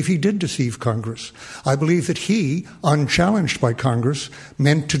don't believe he did deceive Congress. I believe that he, unchallenged by Congress,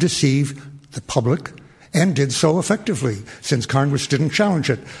 meant to deceive the public, and did so effectively, since Congress didn't challenge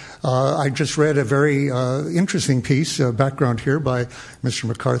it. I just read a very interesting piece, background here, by Mr.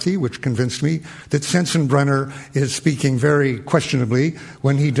 McCarthy, which convinced me that Sensenbrenner is speaking very questionably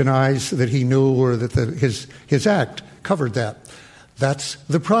when he denies that he knew or that his act covered that. That's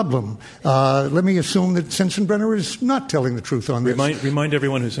the problem. Let me assume that Sensenbrenner is not telling the truth on this. Remind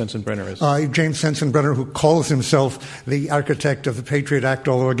everyone who Sensenbrenner is. James Sensenbrenner, who calls himself the architect of the Patriot Act,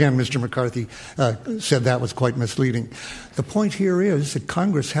 although, again, Mr. McCarthy said that was quite misleading. The point here is that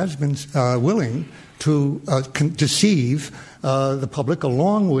Congress has been willing to deceive the public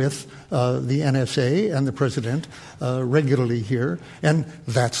along with the NSA and the President regularly here. And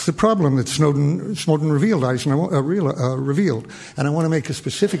that's the problem that Snowden revealed. And I want to make a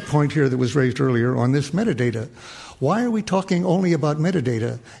specific point here that was raised earlier on this metadata. Why are we talking only about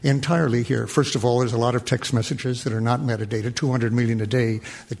metadata entirely here? First of all, there's a lot of text messages that are not metadata, 200 million a day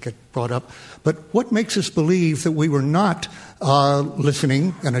that get brought up. But what makes us believe that we were not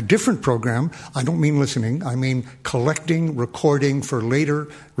listening in a different program? I don't mean listening. I mean collecting, recording for later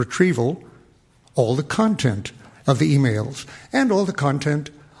retrieval, all the content of the emails and all the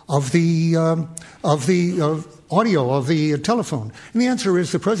content of the audio of the telephone. And the answer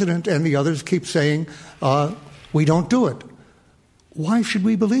is the President and the others keep saying, we don't do it. Why should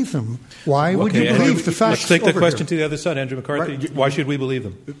we believe them? Why would you believe the facts? Let's take the question to the other side, Andrew McCarthy. Right. Why should we believe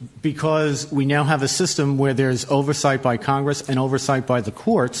them? Because we now have a system where there's oversight by Congress and oversight by the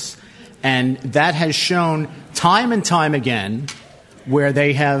courts, and that has shown time and time again where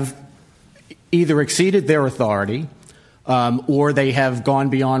they have either exceeded their authority or they have gone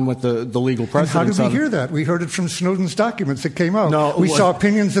beyond what the legal precedents. And how did we hear that? We heard it from Snowden's documents that came out. No, we saw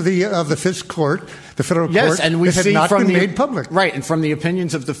opinions of the FISC court, the federal court, and we that had not been made public. Right, and from the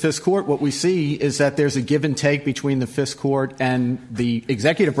opinions of the FISC court, what we see is that there's a give and take between the FISC court and the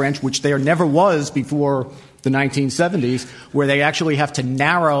executive branch, which there never was before the 1970s, where they actually have to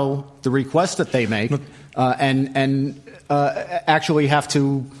narrow the request that they make and actually have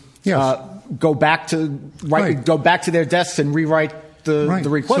to go back to their desks and rewrite the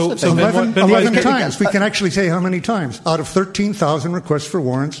request that they make. 11 times. We can actually say how many times. Out of 13,000 requests for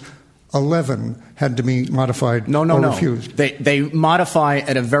warrants, 11 had to be modified or refused. They modify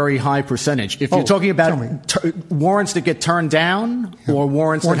at a very high percentage. If you're talking about warrants that get turned down or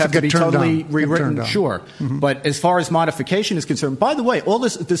warrants that have to be totally rewritten, sure. Mm-hmm. But as far as modification is concerned, by the way, all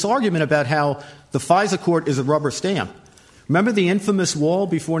this argument about how the FISA court is a rubber stamp. Remember the infamous wall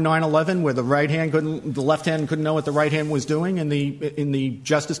before 9/11 where the left hand couldn't know what the right hand was doing in the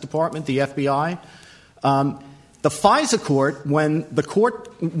Justice Department, the FBI? The FISA court, when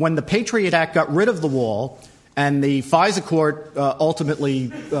the Patriot Act got rid of the wall, and the FISA court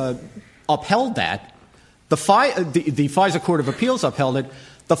ultimately upheld that, the FISA Court of Appeals upheld it.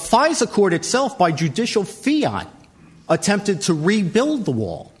 The FISA court itself, by judicial fiat, attempted to rebuild the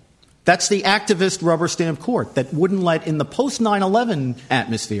wall. That's the activist rubber stamp court that wouldn't let, in the post 9/11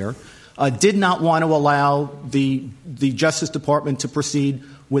 atmosphere, did not want to allow the Justice Department to proceed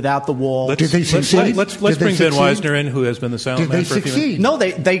without the wall. Did they succeed? Let's bring Ben Weisner in, who has been the silent man for a few minutes. No,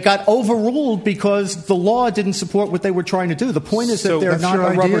 they got overruled because the law didn't support what they were trying to do. The point is that they're not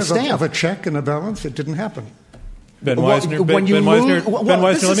a rubber stamp. Of a check and a balance, it didn't happen. Ben Weisner,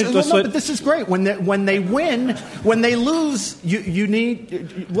 but this is great. When they win, when they lose, you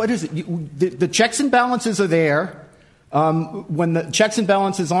need, what is it? The checks and balances are there. When the checks and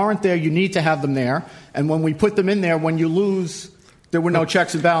balances aren't there, you need to have them there. And when we put them in there, when you lose, there were no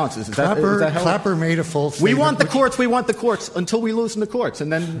checks and balances. Clapper made a false statement. We want the courts until we lose in the courts,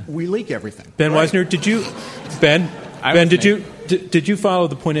 and then we leak everything. Ben Weisner, did you follow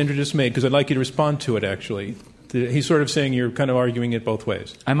the point Andrew just made? Because I'd like you to respond to it, actually. He's sort of saying you're kind of arguing it both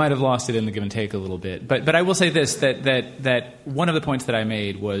ways. I might have lost it in the give and take a little bit. But I will say this, that one of the points that I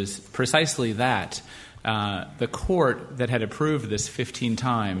made was precisely that. The court that had approved this 15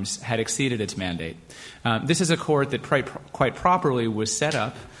 times had exceeded its mandate. This is a court that quite properly was set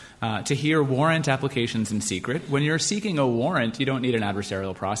up to hear warrant applications in secret. When you're seeking a warrant, you don't need an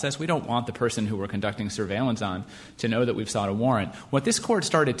adversarial process. We don't want the person who we're conducting surveillance on to know that we've sought a warrant. What this court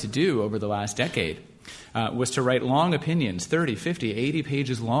started to do over the last decade was to write long opinions, 30, 50, 80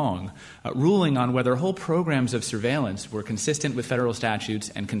 pages long, ruling on whether whole programs of surveillance were consistent with federal statutes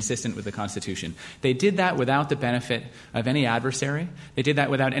and consistent with the Constitution. They did that without the benefit of any adversary. They did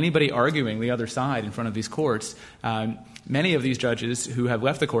that without anybody arguing the other side in front of these courts. Many of these judges who have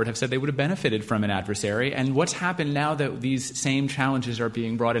left the court have said they would have benefited from an adversary. And what's happened now that these same challenges are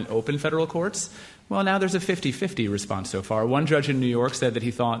being brought in open federal courts? Well, now there's a 50-50 response so far. One judge in New York said that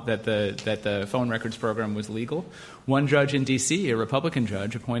he thought that the phone records program was legal. One judge in D.C., a Republican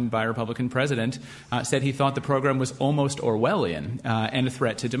judge appointed by a Republican president, said he thought the program was almost Orwellian and a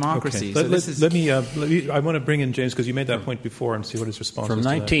threat to democracy. Okay. So I want to bring in James because you made that point before and see what his response From is.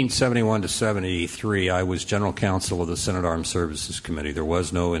 From 1971 to 73, I was general counsel of the Senate Armed Services Committee. There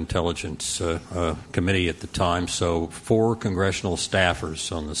was no intelligence committee at the time, so 4 congressional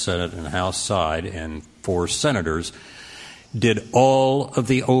staffers on the Senate and House side and 4 senators did all of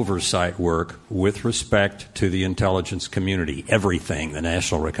the oversight work with respect to the intelligence community, everything, the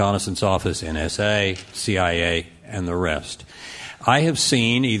National Reconnaissance Office, NSA, CIA, and the rest. I have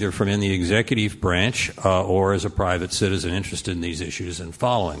seen, either from in the executive branch or as a private citizen interested in these issues and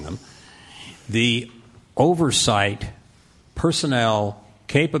following them, the oversight, personnel,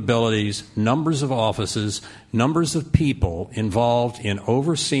 capabilities, numbers of offices, numbers of people involved in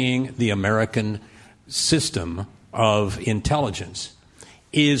overseeing the American system of intelligence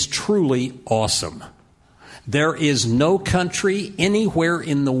is truly awesome. There is no country anywhere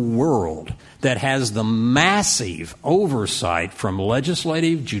in the world that has the massive oversight from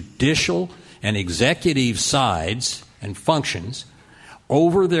legislative, judicial, and executive sides and functions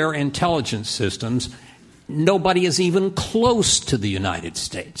over their intelligence systems. Nobody is even close to the United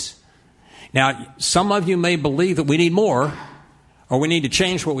States. Now, some of you may believe that we need more, or we need to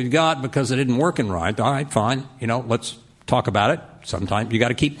change what we've got because it isn't working right. All right, fine. Let's talk about it. Sometimes you got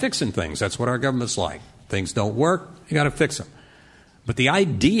to keep fixing things. That's what our government's like. Things don't work, you got to fix them. But the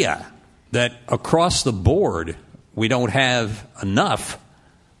idea that across the board we don't have enough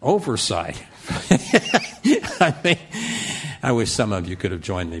oversight, I wish some of you could have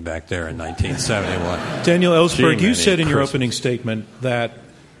joined me back there in 1971. Daniel Ellsberg, you said in your opening statement that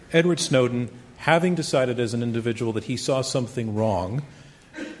Edward Snowden, having decided as an individual that he saw something wrong,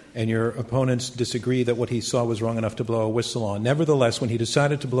 and your opponents disagree that what he saw was wrong enough to blow a whistle on, nevertheless, when he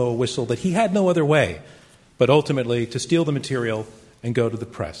decided to blow a whistle, that he had no other way but ultimately to steal the material and go to the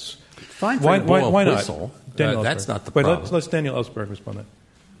press. Fine for why not? Whistle. That's not the problem. Let's Daniel Ellsberg respond to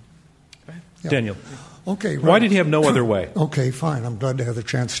that. Yeah. Daniel. Okay. Right. Why did he have no other way? Okay, fine. I'm glad to have the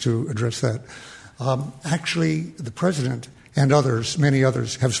chance to address that. Actually, the president and others, many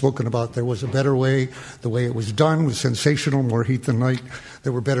others, have spoken about there was a better way. The way it was done was sensational, more heat than light.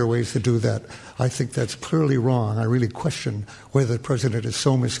 There were better ways to do that. I think that's clearly wrong. I really question whether the president is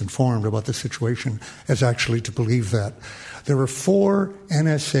so misinformed about the situation as actually to believe that. There were 4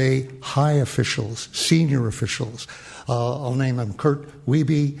 NSA high officials, senior officials. I'll name them: Kurt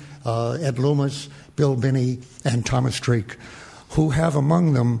Wiebe, Ed Loomis, Bill Binney, and Thomas Drake, who have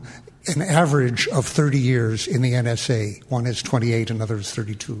among them an average of 30 years in the NSA. One is 28, another is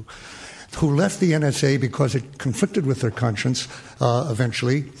 32, who left the NSA because it conflicted with their conscience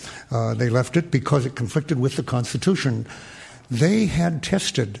eventually. They left it because it conflicted with the Constitution. They had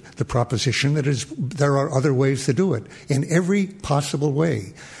tested the proposition that there are other ways to do it in every possible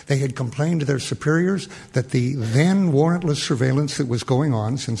way. They had complained to their superiors that the then warrantless surveillance that was going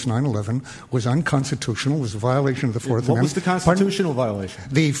on since 9/11 was unconstitutional, was a violation of the Fourth Amendment. What was the constitutional violation?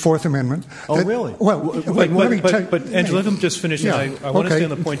 The Fourth Amendment. Oh, really? Well, but Andrew, let him just finish. Yeah, I want to stay on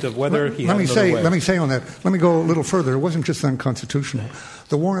the point of whether he had another way. Let me say on that. Let me go a little further. It wasn't just unconstitutional.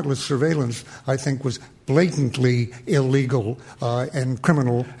 The warrantless surveillance, I think, was blatantly illegal and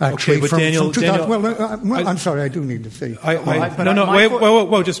criminal. Actually, okay, but Daniel, I'm sorry, I do need to say.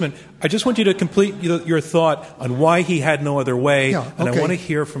 Wait, just a minute. I just want you to complete your thought on why he had no other way, and I want to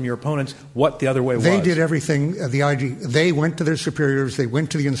hear from your opponents what the other way was. They did everything. They went to their superiors. They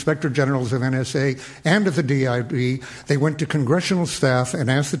went to the Inspector Generals of NSA and of the DIB. They went to congressional staff and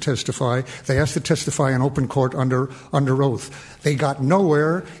asked to testify. They asked to testify in open court under oath. They got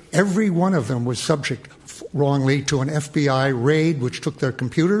nowhere. Every one of them was subject wrongly to an FBI raid which took their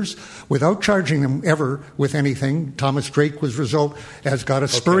computers without charging them ever with anything. Thomas Drake has got a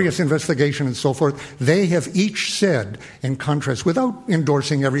spurious investigation and so forth. They have each said, in contrast, without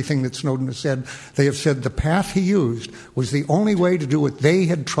endorsing everything that Snowden has said, they have said the path he used was the only way to do what they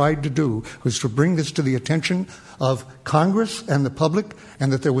had tried to do, was to bring this to the attention of Congress and the public,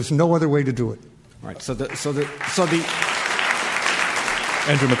 and that there was no other way to do it. Right.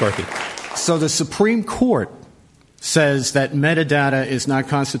 Andrew McCarthy. So the Supreme Court says that metadata is not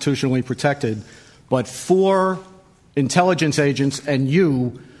constitutionally protected, but four intelligence agents and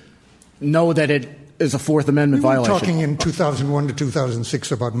you know that it is a Fourth Amendment violation. We were talking in 2001 to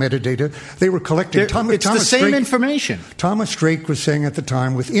 2006 about metadata. They were collecting... It's the same information. Thomas Drake was saying at the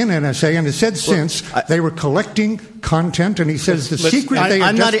time within NSA, and has said since, they were collecting content, and he says the secret they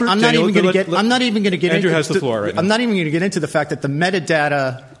had I'm not even going to get Andrew has the floor right now. I'm not even going to get into the fact that the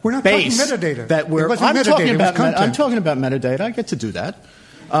metadata We're not base talking metadata. I'm talking about metadata. I get to do that.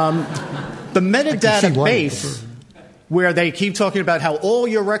 The metadata base, where they keep talking about how all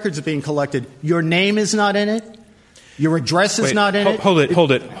your records are being collected, your name is not in it, your address is not in it.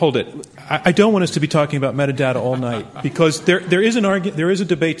 Hold it. I don't want us to be talking about metadata all night, because there is a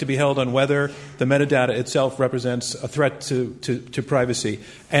debate to be held on whether the metadata itself represents a threat to privacy,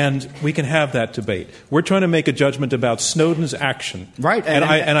 and we can have that debate. We're trying to make a judgment about Snowden's action, right?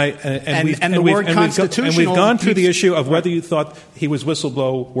 We've gone through the issue of whether you thought he was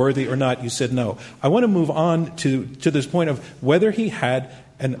whistleblower worthy or not. You said no. I want to move on to this point of whether he had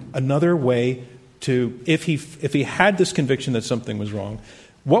another way to, if he had this conviction that something was wrong,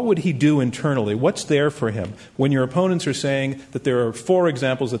 what would he do internally? What's there for him? When your opponents are saying that there are 4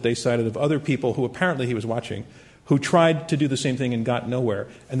 examples that they cited of other people who apparently he was watching, who tried to do the same thing and got nowhere,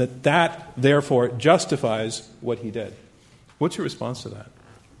 and that therefore justifies what he did. What's your response to that?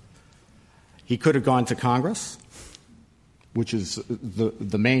 He could have gone to Congress, which is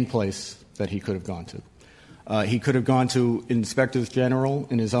the main place that he could have gone to. He could have gone to inspectors general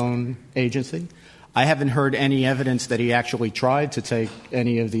in his own agency. I haven't heard any evidence that he actually tried to take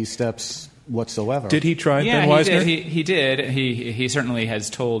any of these steps whatsoever. Did he try? Yeah, Ben Weisner? He did. He certainly has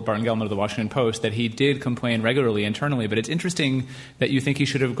told Barton Gellman of the Washington Post that he did complain regularly internally, but it's interesting that you think he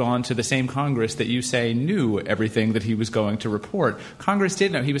should have gone to the same Congress that you say knew everything that he was going to report. Congress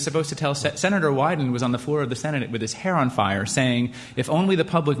did know. He was supposed to tell Senator Wyden was on the floor of the Senate with his hair on fire saying, if only the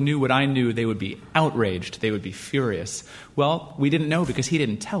public knew what I knew, they would be outraged. They would be furious. Well, we didn't know because he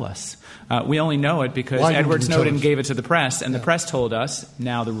didn't tell us. We only know it because Edward Snowden gave it to the press, and the press told us.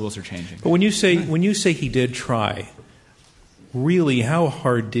 Now the rules are changing. But when you say he did try, really, how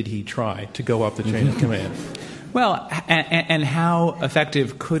hard did he try to go up the chain of command? Well, and how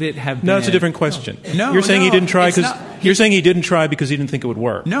effective could it have been? No, it's a different question. No, you're saying he didn't try because you're saying he didn't try because he didn't think it would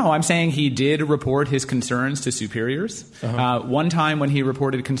work. No, I'm saying he did report his concerns to superiors. One time when he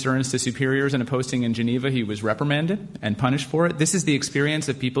reported concerns to superiors in a posting in Geneva, he was reprimanded and punished for it. This is the experience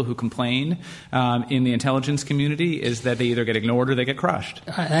of people who complain in the intelligence community, is that they either get ignored or they get crushed.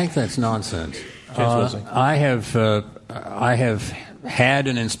 I think that's nonsense. I have had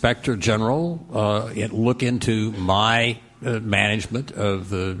an inspector general look into my management of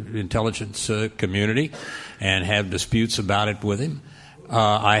the intelligence community and have disputes about it with him.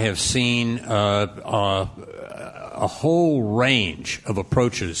 I have seen a whole range of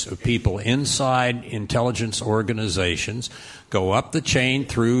approaches of people inside intelligence organizations go up the chain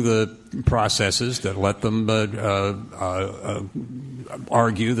through the processes that let them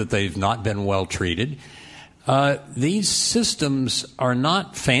argue that they've not been well treated. These systems are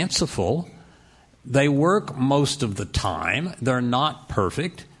not fanciful. They work most of the time. They're not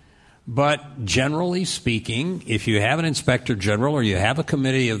perfect. But generally speaking, if you have an inspector general or you have a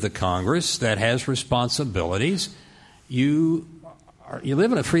committee of the Congress that has responsibilities, you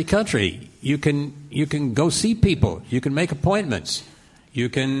live in a free country. You can go see people. You can make appointments. You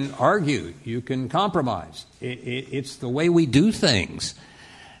can argue. You can compromise. It's the way we do things.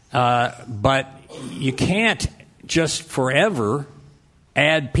 But you can't just forever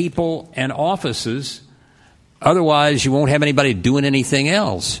add people and offices. Otherwise, you won't have anybody doing anything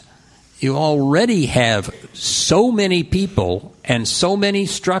else. You already have so many people and so many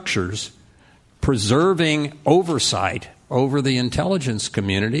structures preserving oversight over the intelligence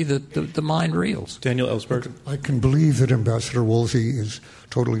community that the mind reels. Daniel Ellsberg. I can believe that Ambassador Woolsey is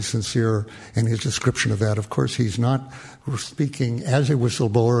totally sincere in his description of that. Of course, he's not speaking as a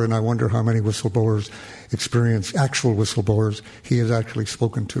whistleblower, and I wonder how many whistleblowers actual whistleblowers he has actually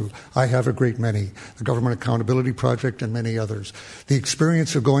spoken to. I have a great many, the Government Accountability Project and many others. The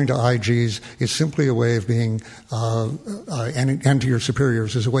experience of going to IGs is simply a way of being, and to your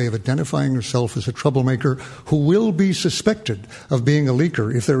superiors, is a way of identifying yourself as a troublemaker who will be suspected of being a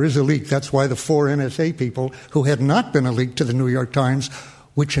leaker. If there is a leak, that's why the 4 NSA people who had not been a leak to the New York Times,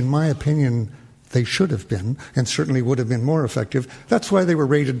 which in my opinion they should have been, and certainly would have been more effective. That's why they were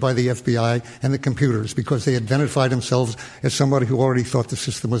raided by the FBI and the computers, because they identified themselves as somebody who already thought the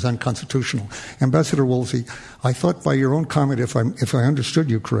system was unconstitutional. Ambassador Woolsey, I thought by your own comment, if I understood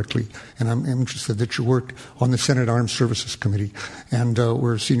you correctly, and I'm interested that you worked on the Senate Armed Services Committee, and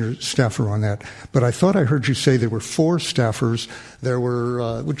were a senior staffer on that. But I thought I heard you say there were 4 staffers. There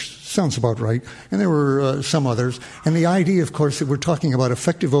were, which sounds about right, and there were some others. And the idea, of course, that we're talking about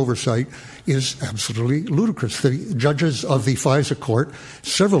effective oversight is absolutely ludicrous. The judges of the FISA court,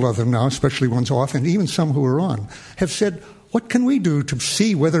 several of them now, especially ones off, and even some who are on, have said, what can we do to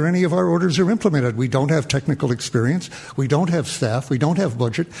see whether any of our orders are implemented? We don't have technical experience. We don't have staff. We don't have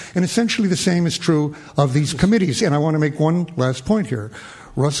budget. And essentially the same is true of these committees. And I want to make one last point here.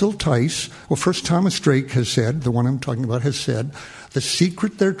 Russell Tice, well, first Thomas Drake has said, the one I'm talking about has said, the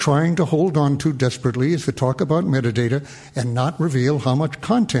secret they're trying to hold on to desperately is to talk about metadata and not reveal how much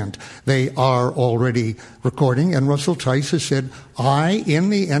content they are already recording. And Russell Tice has said, I, in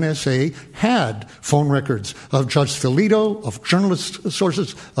the NSA, had phone records of Judge Alito, of journalist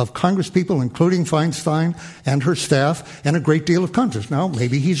sources, of Congress people, including Feinstein and her staff, and a great deal of content. Now,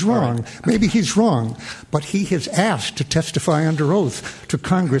 maybe he's wrong. Maybe he's wrong. But he has asked to testify under oath to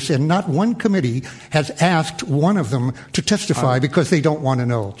Congress, and not one committee has asked one of them to testify because they don't want to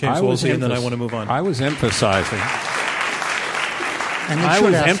know. James Woolsey, and then I want to move on. I was emphasizing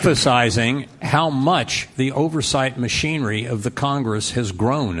emphasizing how much the oversight machinery of the Congress has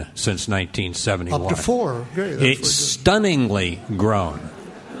grown since 1971. Up to 4. It's stunningly grown.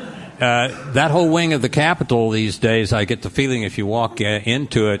 That whole wing of the Capitol these days, I get the feeling if you walk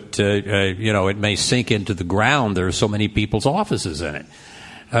into it, it may sink into the ground. There are so many people's offices in it.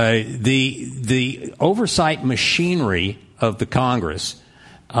 The oversight machinery of the Congress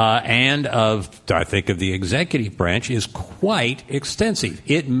and of the executive branch is quite extensive.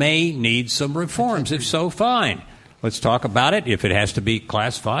 It may need some reforms. If so, fine. Let's talk about it. If it has to be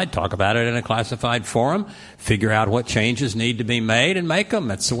classified, talk about it in a classified forum. Figure out what changes need to be made and make them.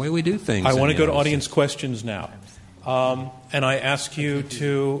 That's the way we do things. I want to go to audience questions now. And I ask you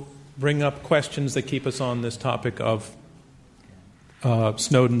to bring up questions that keep us on this topic of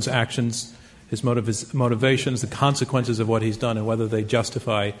Snowden's actions, his motivations, the consequences of what he's done, and whether they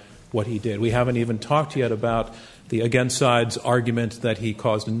justify what he did. We haven't even talked yet about the against side's argument that he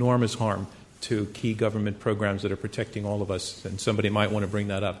caused enormous harm to key government programs that are protecting all of us, and somebody might want to bring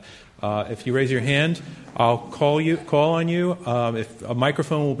that up. If you raise your hand, I'll call on you. If a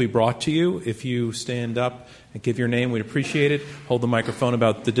microphone will be brought to you. If you stand up and give your name, we'd appreciate it. Hold the microphone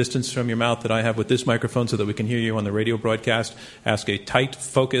about the distance from your mouth that I have with this microphone so that we can hear you on the radio broadcast. Ask a tight,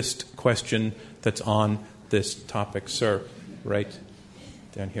 focused question that's on this topic. Sir, right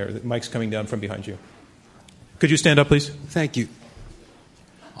down here. The mic's coming down from behind you. Could you stand up, please? Thank you.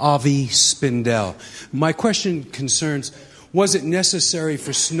 Avi Spindell. My question concerns, was it necessary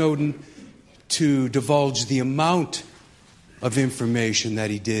for Snowden to divulge the amount of information that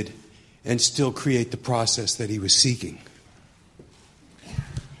he did and still create the process that he was seeking?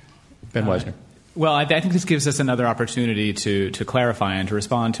 Ben Weisner. Well, I think this gives us another opportunity to clarify and to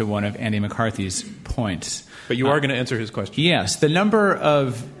respond to one of Andy McCarthy's points. But you are going to answer his question. Yes. The number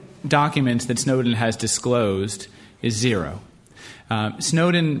of documents that Snowden has disclosed is 0.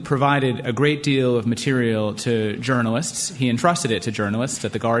 Snowden provided a great deal of material to journalists. He entrusted it to journalists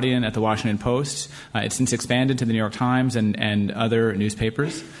at The Guardian, at The Washington Post. It's since expanded to The New York Times and other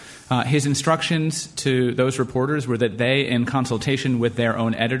newspapers. His instructions to those reporters were that they, in consultation with their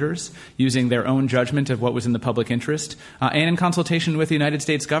own editors, using their own judgment of what was in the public interest, and in consultation with the United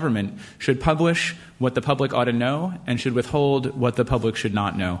States government, should publish what the public ought to know and should withhold what the public should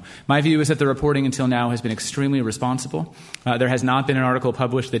not know. My view is that the reporting until now has been extremely responsible. There has not been an article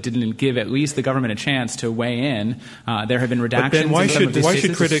published that didn't give at least the government a chance to weigh in. There have been redactions. But then why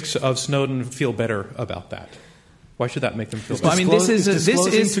should critics critics of Snowden feel better about that? Why should that make them feel better? Well, I mean, this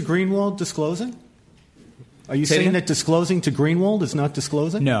is to Greenwald disclosing? Are you saying that disclosing to Greenwald is not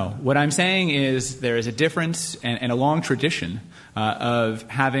disclosing? No. What I'm saying is there is a difference and a long tradition of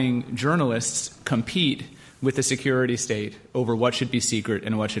having journalists compete with the security state over what should be secret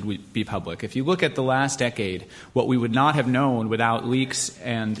and what should be public. If you look at the last decade, what we would not have known without leaks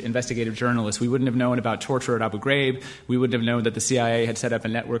and investigative journalists, we wouldn't have known about torture at Abu Ghraib. We wouldn't have known that the CIA had set up a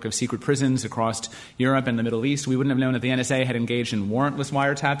network of secret prisons across Europe and the Middle East. We wouldn't have known that the NSA had engaged in warrantless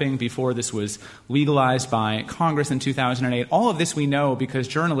wiretapping before this was legalized by Congress in 2008. All of this we know because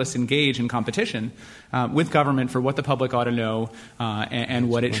journalists engage in competition with government for what the public ought to know and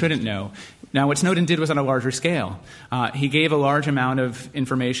what it shouldn't know. Now, what Snowden did was on a larger scale. He gave a large amount of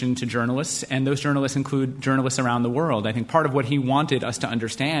information to journalists, and those journalists include journalists around the world. I think part of what he wanted us to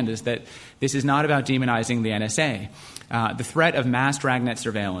understand is that this is not about demonizing the NSA. The threat of mass dragnet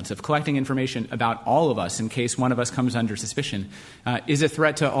surveillance, of collecting information about all of us in case one of us comes under suspicion, is a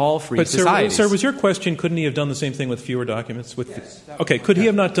threat to all free societies. Sir, was your question, couldn't he have done the same thing with fewer documents? Yes. Okay, could he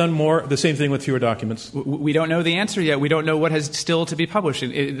have not done the same thing with fewer documents? We don't know the answer yet. We don't know what has still to be published.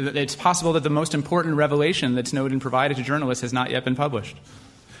 It's possible that the most important revelation that Snowden provided to journalists has not yet been published.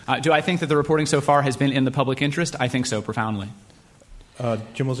 Do I think that the reporting so far has been in the public interest? I think so, profoundly.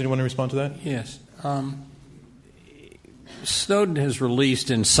 Jim Wilson, do you want to respond to that? Yes. Snowden has released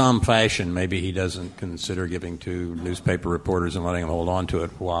in some fashion, maybe he doesn't consider giving to newspaper reporters and letting them hold on to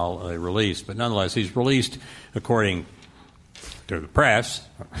it while they release, but nonetheless, he's released, according to the press,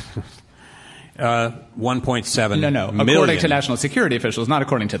 1.7 million. No. According to national security officials, not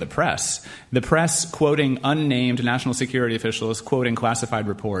according to the press. The press quoting unnamed national security officials, quoting classified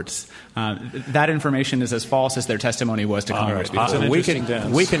reports. That information is as false as their testimony was to Congress.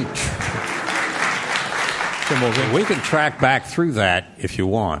 We can track back through that if you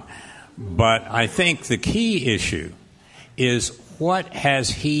want. But I think the key issue is what has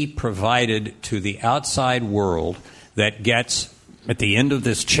he provided to the outside world that gets, at the end of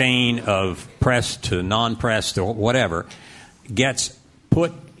this chain of press to non-press to whatever, gets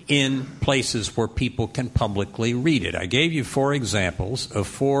put in places where people can publicly read it. I gave you 4 examples of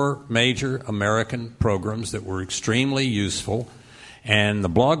 4 major American programs that were extremely useful. And the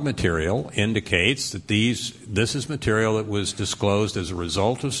blog material indicates that this is material that was disclosed as a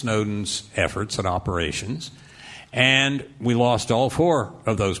result of Snowden's efforts and operations. And we lost all 4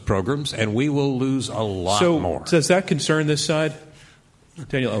 of those programs, and we will lose a lot more. So does that concern this side?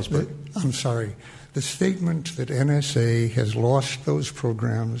 Daniel Ellsberg. I'm sorry. The statement that NSA has lost those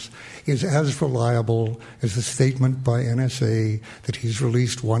programs is as reliable as the statement by NSA that he's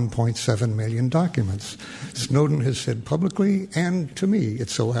released 1.7 million documents. Snowden has said publicly, and to me, it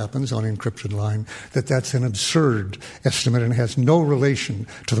so happens on encrypted line, that that's an absurd estimate and has no relation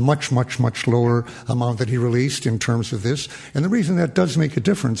to the much, much, much lower amount that he released in terms of this. And the reason that does make a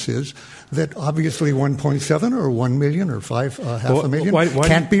difference is that obviously 1.7 or 1 million or half a million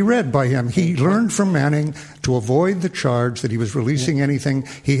can't be read by him. He learned from Manning to avoid the charge that he was releasing anything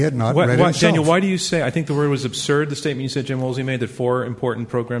he had not read himself. Daniel, why do you say, I think the word was absurd, the statement you said, Jim Woolsey made, that 4 important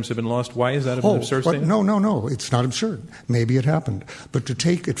programs have been lost. Why is that an absurd statement? No, it's not absurd. Maybe it happened. But to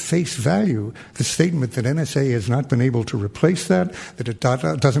take at face value the statement that NSA has not been able to replace that it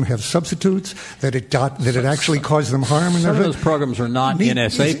doesn't have substitutes, that it actually caused them harm. Some of those programs are not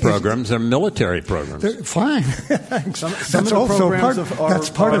NSA programs, they're military programs. Fine. Some of the programs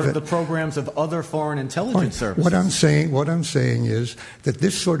are the programs of other foreign intelligence services. What I'm saying is that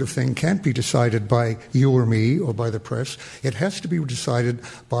this sort of thing can't be decided by you or me or by the press. It has to be decided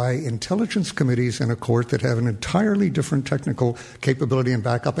by intelligence committees in a court that have an entirely different technical capability and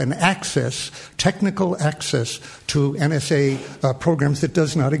backup and technical access to NSA programs that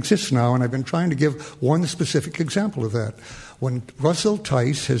does not exist now. And I've been trying to give one specific example of that. When Russell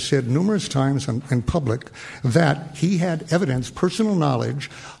Tice has said numerous times in public that he had evidence, personal knowledge,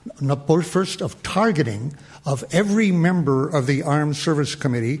 first of targeting of every member of the Armed Service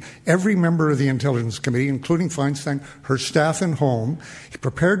Committee, every member of the Intelligence Committee, including Feinstein, her staff and home. He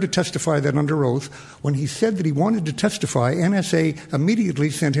prepared to testify that under oath. When he said that he wanted to testify, NSA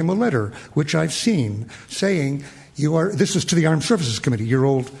immediately sent him a letter, which I've seen, saying, this is to the Armed Services Committee, your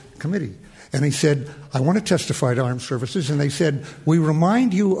old committee. And he said, I want to testify to armed services. And they said, we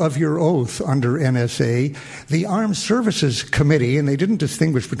remind you of your oath under NSA. The Armed Services Committee, and they didn't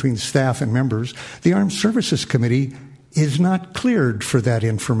distinguish between staff and members, the Armed Services Committee is not cleared for that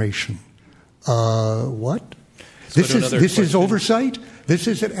information. What? This is oversight? This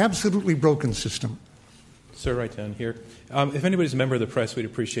is an absolutely broken system. Sir, right down here. If anybody's a member of the press, we'd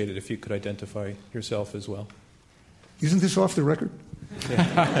appreciate it if you could identify yourself as well. Isn't this off the record?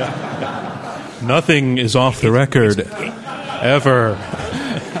 Nothing is off the record, ever.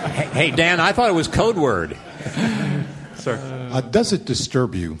 Hey, Dan, I thought it was code word. Sir. Does it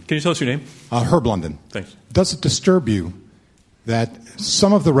disturb you? Can you tell us your name? Herb London. Thanks. Does it disturb you that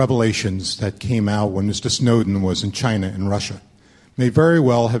some of the revelations that came out when Mr. Snowden was in China and Russia may very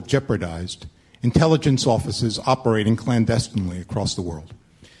well have jeopardized intelligence offices operating clandestinely across the world?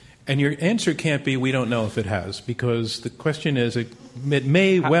 And your answer can't be, we don't know if it has, because the question is, it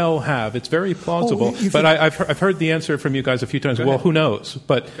may well have. It's very plausible. But I've heard the answer from you guys a few times. Well, who knows?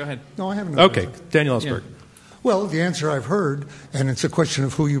 But go ahead. No, I haven't. Okay, Daniel Ellsberg. Yeah. Well, the answer I've heard, and it's a question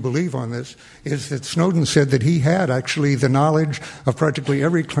of who you believe on this, is that Snowden said that he had actually the knowledge of practically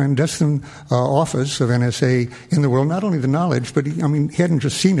every clandestine office of NSA in the world. Not only the knowledge, but he hadn't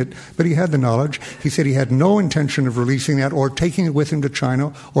just seen it, but he had the knowledge. He said he had no intention of releasing that or taking it with him to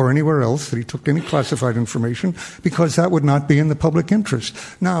China or anywhere else, that he took any classified information, because that would not be in the public interest.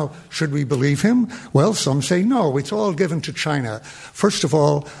 Now, should we believe him? Well, some say no, it's all given to China. First of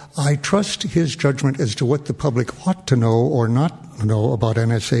all, I trust his judgment as to what the public ought to know or not know about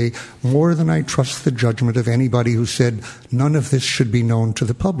NSA more than I trust the judgment of anybody who said none of this should be known to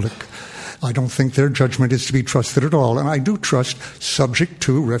the public. I don't think their judgment is to be trusted at all. And I do trust subject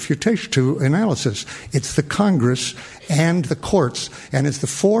to refutation, to analysis. It's the Congress and the courts. And as the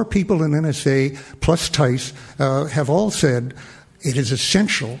four people in NSA plus Tice have all said, it is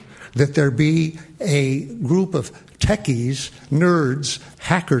essential that there be a group of techies, nerds,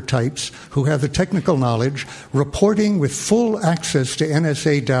 hacker types who have the technical knowledge, reporting with full access to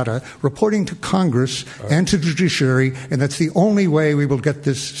NSA data, reporting to Congress and to the judiciary, and that's the only way we will get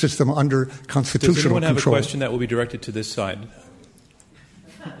this system under constitutional control. Does anyone have a question that will be directed to this side?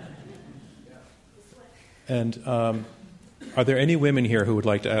 And are there any women here who would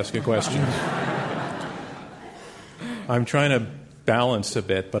like to ask a question? I'm trying to balance a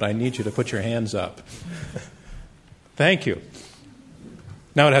bit, but I need you to put your hands up. Thank you.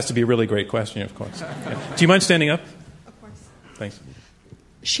 Now it has to be a really great question, of course. Yeah. Do you mind standing up? Of course. Thanks.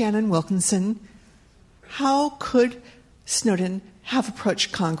 Shannon Wilkinson, how could Snowden have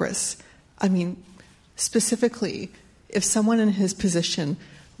approached Congress? I mean, specifically, if someone in his position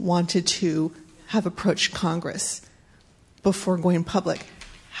wanted to have approached Congress before going public,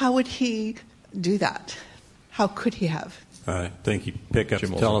 how would he do that? How could he have? I think you pick up the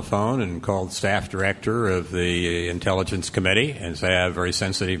telephone and call the staff director of the Intelligence Committee and say, I have a very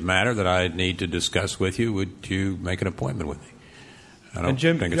sensitive matter that I need to discuss with you. Would you make an appointment with me? I don't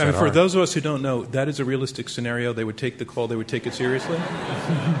think it's that hard. For those of us who don't know, that is a realistic scenario. They would take the call. They would take it seriously?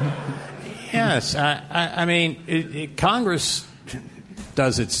 Yes. I mean, Congress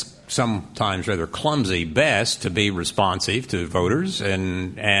does its sometimes rather clumsy best to be responsive to voters,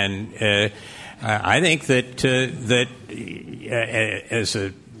 and I think that as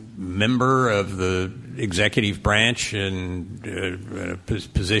a member of the executive branch and a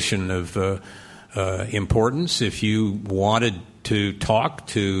position of importance, if you wanted to talk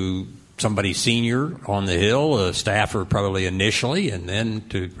to somebody senior on the Hill, a staffer probably initially, and then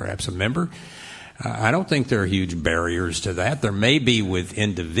to perhaps a member, I don't think there are huge barriers to that. There may be with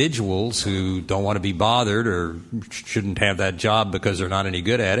individuals who don't want to be bothered or shouldn't have that job because they're not any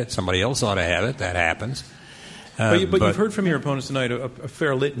good at it. Somebody else ought to have it. That happens. But you've heard from your opponents tonight a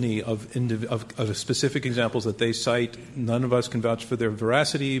fair litany of specific examples that they cite. None of us can vouch for their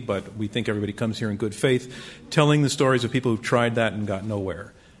veracity, but we think everybody comes here in good faith, telling the stories of people who've tried that and got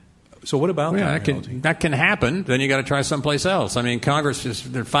nowhere. So what about that? That can happen. Then you got to try someplace else. I mean, Congress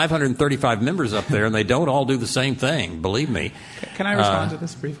there are 535 members up there, and they don't all do the same thing. Believe me. Can I respond to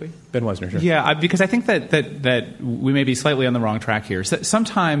this briefly? Ben Wesner, sure. Yeah, because I think that we may be slightly on the wrong track here.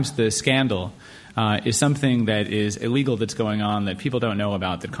 Sometimes the scandal is something that is illegal that's going on that people don't know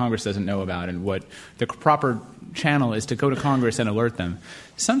about, that Congress doesn't know about, and what the proper channel is to go to Congress and alert them.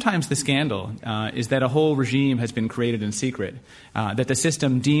 Sometimes the scandal is that a whole regime has been created in secret, that the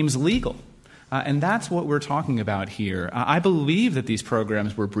system deems legal, And that's what we're talking about here. I believe that these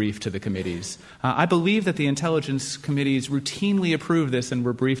programs were briefed to the committees. I believe that the intelligence committees routinely approved this and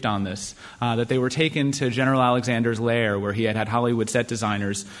were briefed on this, that they were taken to General Alexander's lair where he had Hollywood set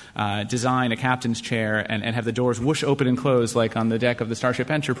designers design a captain's chair and have the doors whoosh open and close like on the deck of the Starship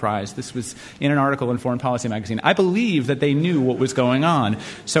Enterprise. This was in an article in Foreign Policy magazine. I believe that they knew what was going on.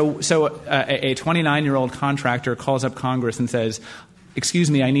 So a 29-year-old contractor calls up Congress and says,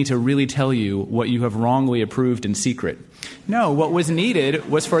 "Excuse me, I need to really tell you what you have wrongly approved in secret." No, what was needed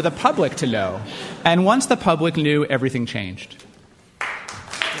was for the public to know. And once the public knew, everything changed.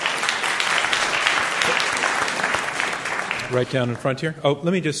 Right down in front here. Oh,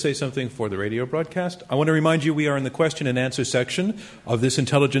 let me just say something for the radio broadcast. I want to remind you we are in the question and answer section of this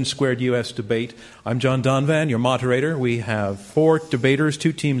Intelligence Squared U.S. debate. I'm John Donvan, your moderator. We have 4 debaters,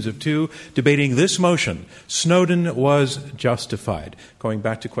 2 teams of 2, debating this motion: Snowden was justified. Going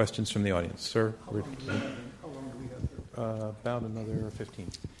back to questions from the audience. Sir? How long do we have? About another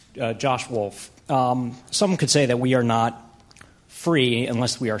 15. Josh Wolf. Someone could say that we are not free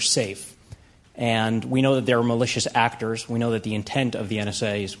unless we are safe. And we know that there are malicious actors. We know that the intent of the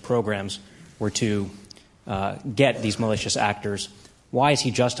NSA's programs were to get these malicious actors. Why is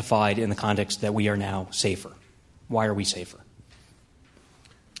he justified in the context that we are now safer? Why are we safer?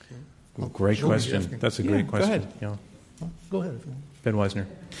 Well, great question. That's a great question. Go ahead. Yeah. Go ahead. Ben Weisner.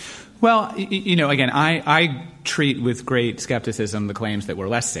 Well, again, I treat with great skepticism the claims that we're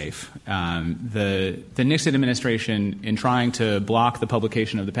less safe. The Nixon administration, in trying to block the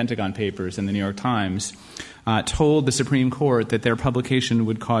publication of the Pentagon Papers in the New York Times, told the Supreme Court that their publication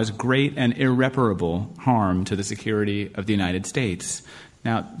would cause great and irreparable harm to the security of the United States.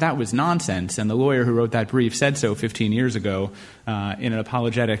 Now, that was nonsense, and the lawyer who wrote that brief said so 15 years ago in an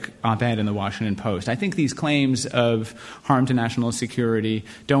apologetic op-ed in the Washington Post. I think these claims of harm to national security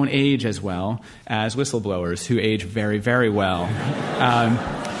don't age as well as whistleblowers, who age very, very well.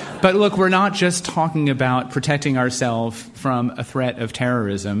 But look, we're not just talking about protecting ourselves from a threat of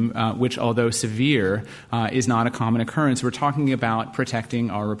terrorism, which, although severe, is not a common occurrence. We're talking about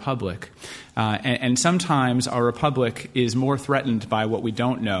protecting our republic. And sometimes our republic is more threatened by what we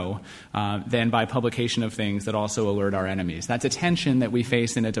don't know than by publication of things that also alert our enemies. That's a tension that we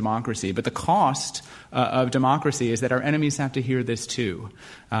face in a democracy. But the cost of democracy is that our enemies have to hear this too.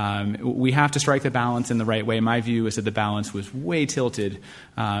 We have to strike the balance in the right way. My view is that the balance was way tilted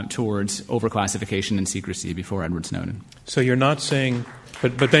towards overclassification and secrecy before Edward Snowden. So you're not saying,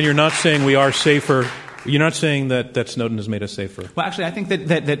 but then you're not saying we are safer. You're not saying that Snowden has made us safer. Well, actually, I think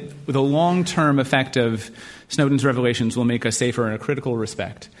that the long-term effect of Snowden's revelations will make us safer in a critical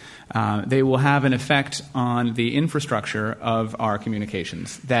respect. They will have an effect on the infrastructure of our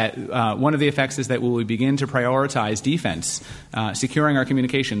communications. That one of the effects is that we will begin to prioritize defense, securing our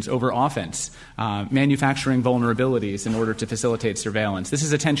communications over offense, manufacturing vulnerabilities in order to facilitate surveillance. This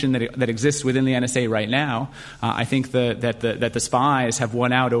is a tension that exists within the NSA right now. I think that the spies have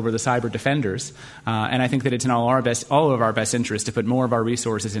won out over the cyber defenders, and I think that it's in all of our best interest to put more of our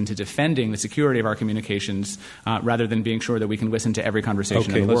resources into defending the security of our communications rather than being sure that we can listen to every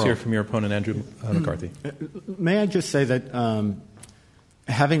conversation in the world. Let's hear from your opponent, Andrew McCarthy. May I just say that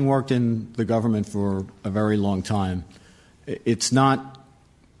having worked in the government for a very long time, it's not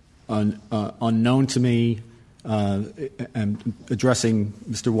unknown to me, and addressing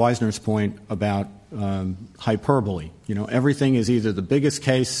Mr. Weisner's point about hyperbole. Everything is either the biggest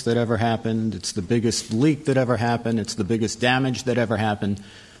case that ever happened, it's the biggest leak that ever happened, it's the biggest damage that ever happened.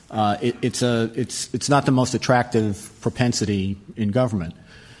 It's not the most attractive propensity in government.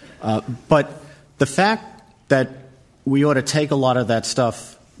 But the fact that we ought to take a lot of that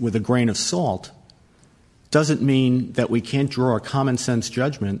stuff with a grain of salt doesn't mean that we can't draw a common sense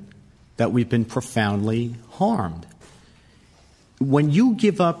judgment that we've been profoundly harmed. When you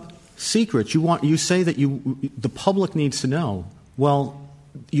give up secrets, you say that the public needs to know. Well,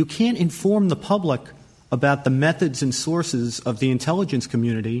 you can't inform the public about the methods and sources of the intelligence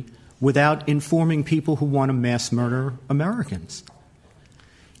community without informing people who want to mass murder Americans.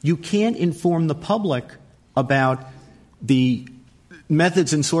 You can't inform the public about the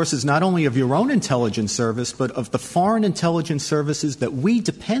methods and sources not only of your own intelligence service, but of the foreign intelligence services that we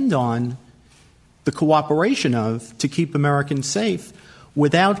depend on the cooperation of to keep Americans safe,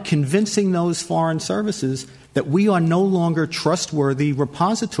 without convincing those foreign services that we are no longer trustworthy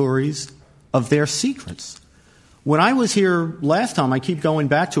repositories of their secrets. When I was here last time, I keep going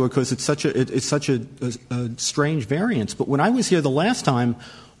back to it because it's such a strange variance, but when I was here the last time,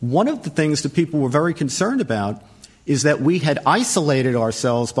 one of the things that people were very concerned about is that we had isolated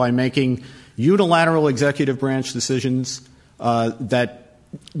ourselves by making unilateral executive branch decisions that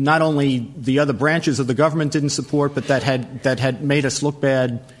not only the other branches of the government didn't support, but that had made us look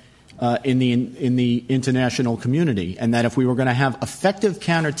bad in the international community, and that if we were going to have effective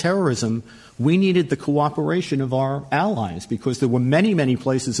counterterrorism, we needed the cooperation of our allies, because there were many, many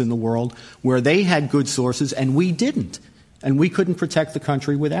places in the world where they had good sources and we didn't, and we couldn't protect the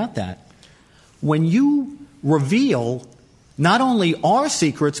country without that. When you reveal not only our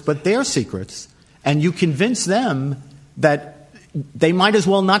secrets but their secrets, and you convince them that they might as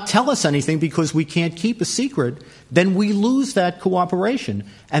well not tell us anything because we can't keep a secret, then we lose that cooperation.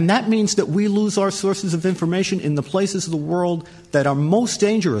 And that means that we lose our sources of information in the places of the world that are most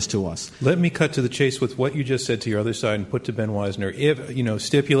dangerous to us. Let me cut to the chase with what you just said to your other side and put to Ben Wisner. If,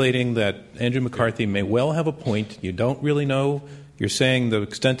 stipulating that Andrew McCarthy may well have a point, you don't really know, you're saying the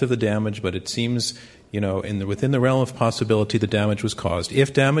extent of the damage, but it seems, within the realm of possibility the damage was caused.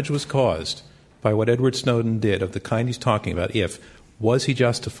 If damage was caused by what Edward Snowden did, of the kind he's talking about, was he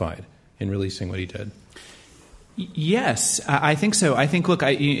justified in releasing what he did? Yes, I think so. I think, look,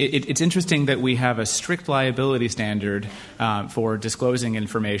 it's interesting that we have a strict liability standard for disclosing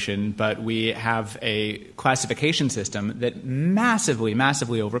information, but we have a classification system that massively,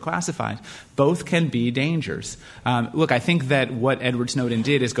 massively overclassified. Both can be dangers. Look, I think that what Edward Snowden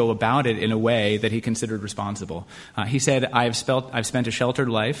did is go about it in a way that he considered responsible. He said, I've spent a sheltered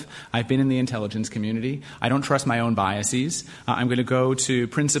life. I've been in the intelligence community. I don't trust my own biases. I'm going to go to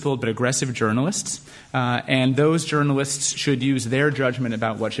principled but aggressive journalists, and those journalists should use their judgment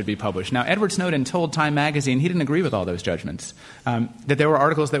about what should be published. Now, Edward Snowden told Time magazine he didn't agree with all those judgments, that there were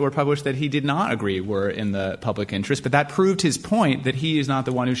articles that were published that he did not agree were in the public interest, but that proved his point that he is not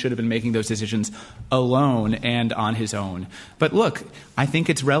the one who should have been making those decisions alone and on his own. But look, I think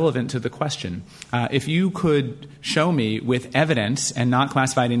it's relevant to the question. If you could show me with evidence and not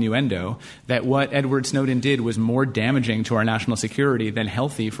classified innuendo that what Edward Snowden did was more damaging to our national security than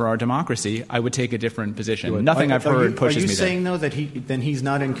healthy for our democracy, I would take a different position. Nothing I've heard pushes me there. Are you saying, though, that he's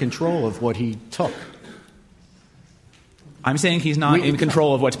not in control of what he took? I'm saying he's not in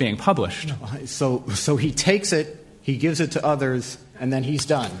control of what's being published. No, so he takes it, he gives it to others, and then he's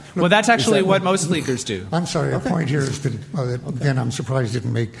done. Well, that's actually what most leakers do. I'm sorry, a point here has been, again, I'm surprised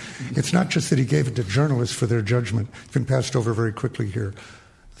didn't make. It's not just that he gave it to journalists for their judgment. It's been passed over very quickly here.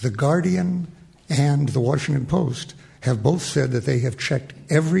 The Guardian and the Washington Post have both said that they have checked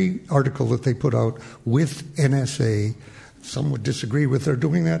every article that they put out with NSA. Some would disagree with their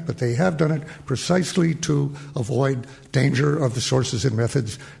doing that, but they have done it precisely to avoid danger of the sources and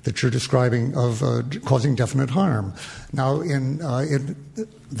methods that you're describing of causing definite harm. Now,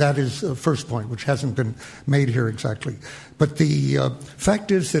 that is the first point, which hasn't been made here exactly. But the fact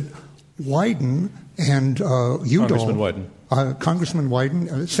is that Wyden and Udall, Congressman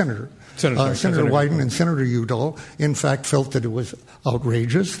Wyden, Senator Wyden and Senator Udall, in fact, felt that it was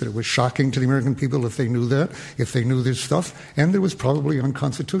outrageous, that it was shocking to the American people if they knew that, if they knew this stuff, and it was probably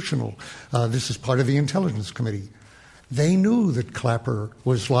unconstitutional. This is part of the Intelligence Committee. They knew that Clapper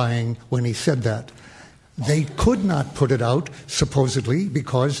was lying when he said that. They could not put it out, supposedly,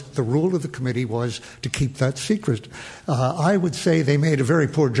 because the rule of the committee was to keep that secret. I would say they made a very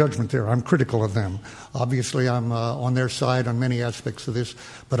poor judgment there. I'm critical of them. Obviously, I'm on their side on many aspects of this,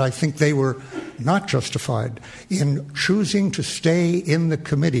 but I think they were not justified in choosing to stay in the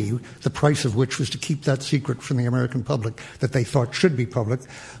committee, the price of which was to keep that secret from the American public that they thought should be public,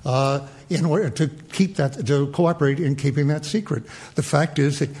 in order to keep that, to cooperate in keeping that secret. The fact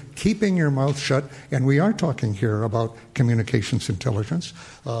is that keeping your mouth shut, and we are talking here about communications intelligence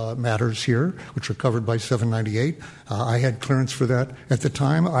matters here, which are covered by 798. I had clearance for that at the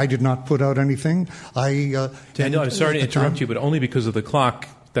time. I did not put out anything. Daniel, I'm sorry to interrupt you, but only because of the clock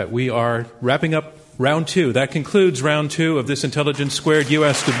that we are wrapping up round two. That concludes round two of this Intelligence Squared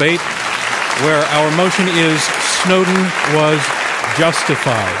U.S. debate, where our motion is Snowden was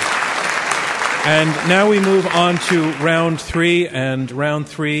justified. And now we move on to round three, and round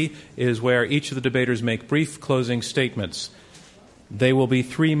three is where each of the debaters make brief closing statements. They will be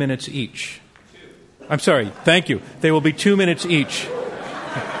 3 minutes each. I'm sorry, thank you. They will be 2 minutes each.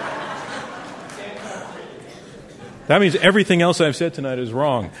 That means everything else I've said tonight is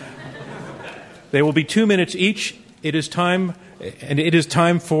wrong. They will be 2 minutes each. It is time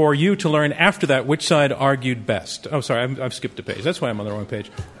for you to learn after that which side argued best. Oh, sorry, I've skipped a page. That's why I'm on the wrong page.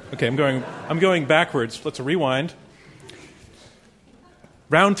 Okay, I'm going backwards. Let's rewind.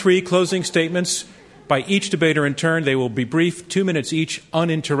 Round three, closing statements by each debater in turn. They will be brief, 2 minutes each,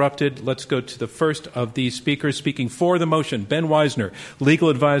 uninterrupted. Let's go to the first of these speakers speaking for the motion, Ben Wisner, legal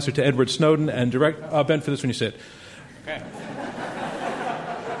advisor to Edward Snowden, and Ben, for this one you sit. Okay.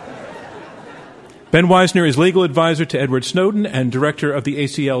 Ben Weisner is legal advisor to Edward Snowden and director of the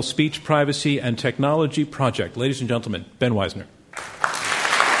ACL Speech, Privacy, and Technology Project. Ladies and gentlemen, Ben Weisner.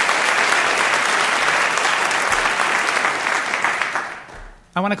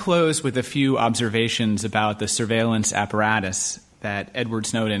 I want to close with a few observations about the surveillance apparatus that Edward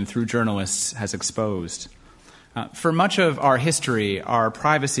Snowden, through journalists, has exposed. For much of our history, our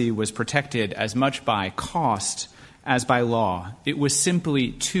privacy was protected as much by cost as by law. It was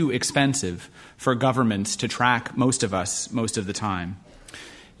simply too expensive for governments to track most of us most of the time.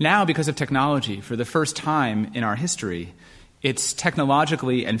 Now, because of technology, for the first time in our history, it's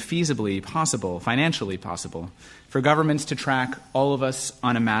technologically and feasibly possible, financially possible, for governments to track all of us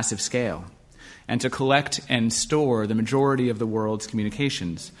on a massive scale and to collect and store the majority of the world's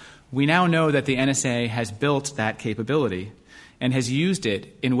communications. We now know that the NSA has built that capability and has used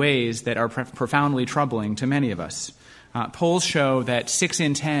it in ways that are profoundly troubling to many of us. Polls show that 6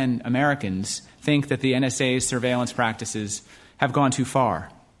 in 10 Americans think that the NSA's surveillance practices have gone too far.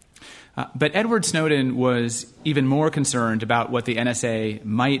 But Edward Snowden was even more concerned about what the NSA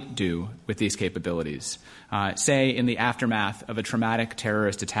might do with these capabilities, say in the aftermath of a traumatic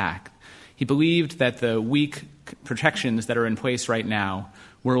terrorist attack. He believed that the weak protections that are in place right now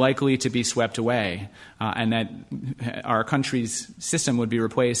were likely to be swept away, and that our country's system would be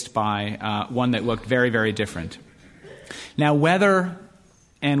replaced by one that looked very, very different. Now, whether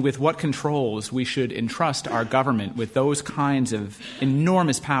and with what controls we should entrust our government with those kinds of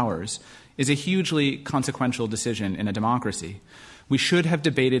enormous powers is a hugely consequential decision in a democracy. We should have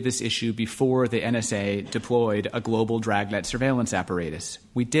debated this issue before the NSA deployed a global dragnet surveillance apparatus.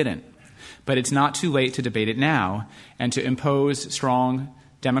 We didn't. But it's not too late to debate it now and to impose strong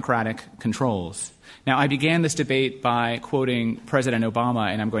democratic controls. Now, I began this debate by quoting President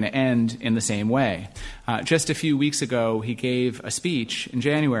Obama, and I'm going to end in the same way. Just a few weeks ago, he gave a speech in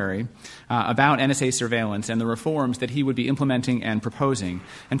January about NSA surveillance and the reforms that he would be implementing and proposing.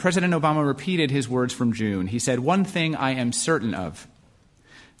 And President Obama repeated his words from June. He said, "One thing I am certain of,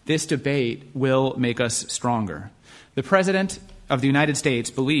 this debate will make us stronger." The President of the United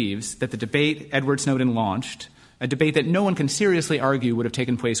States believes that the debate Edward Snowden launched, a debate that no one can seriously argue would have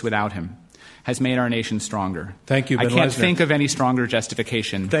taken place without him, has made our nation stronger. Thank you, Ben I can't Weisner. think of any stronger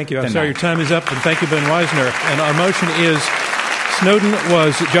justification. Thank you. I'm than sorry that. your time is up, and thank you, Ben Weisner. And our motion is Snowden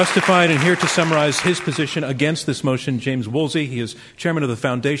was justified, and here to summarize his position against this motion, James Woolsey. He is chairman of the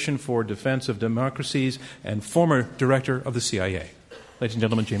Foundation for Defense of Democracies and former director of the CIA. Ladies and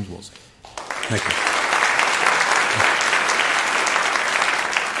gentlemen, James Woolsey. Thank you.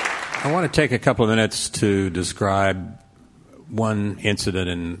 I want to take a couple of minutes to describe one incident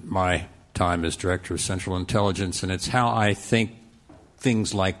in my time as Director of Central Intelligence, and it's how I think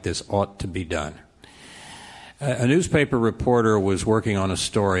things like this ought to be done. A newspaper reporter was working on a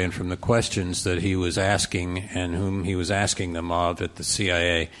story, and from the questions that he was asking and whom he was asking them of at the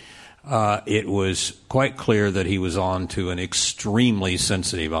CIA, it was quite clear that he was on to an extremely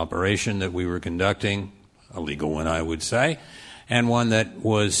sensitive operation that we were conducting, a legal one, I would say, and one that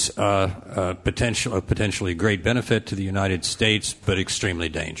was potentially great benefit to the United States, but extremely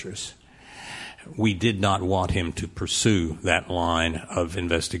dangerous. We did not want him to pursue that line of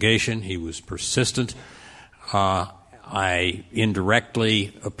investigation. He was persistent. I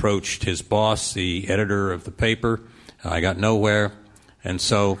indirectly approached his boss, the editor of the paper. I got nowhere, and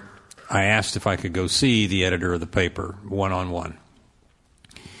so I asked if I could go see the editor of the paper one-on-one.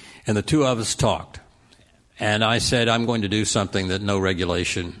 And the two of us talked. And I said, I'm going to do something that no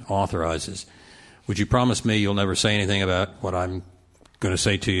regulation authorizes. Would you promise me you'll never say anything about what I'm going to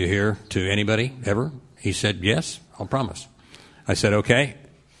say to you here to anybody, ever? He said, yes, I'll promise. I said, okay,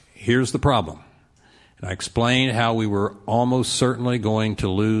 here's the problem. And I explained how we were almost certainly going to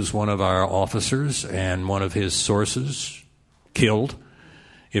lose one of our officers and one of his sources killed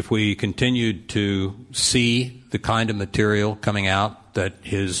if we continued to see the kind of material coming out that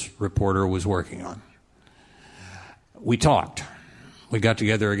his reporter was working on. We talked. We got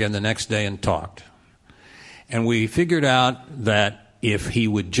together again the next day and talked. And we figured out that if he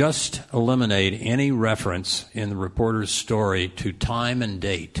would just eliminate any reference in the reporter's story to time and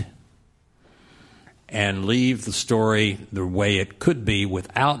date and leave the story the way it could be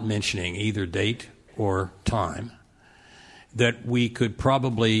without mentioning either date or time, that we could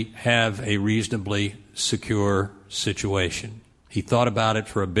probably have a reasonably secure situation. He thought about it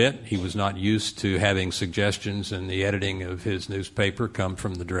for a bit. He was not used to having suggestions in the editing of his newspaper come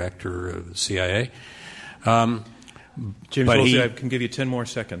from the director of the CIA. James Woolsey, I can give you 10 more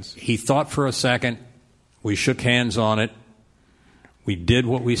seconds. He thought for a second. We shook hands on it. We did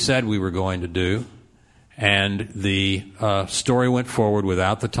what we said we were going to do. And the story went forward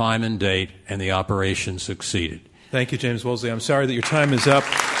without the time and date, and the operation succeeded. Thank you, James Woolsey. I'm sorry that your time is up.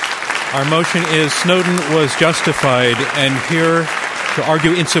 Our motion is Snowden was justified. And here to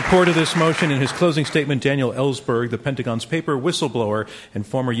argue in support of this motion in his closing statement, Daniel Ellsberg, the Pentagon's paper whistleblower and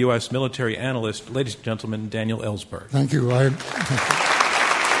former U.S. military analyst. Ladies and gentlemen, Daniel Ellsberg. Thank you.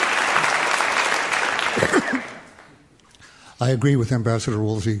 I agree with Ambassador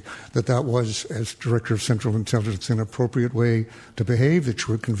Woolsey that was, as Director of Central Intelligence, an appropriate way to behave, that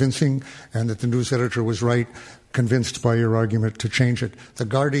you were convincing, and that the news editor was right, convinced by your argument to change it. The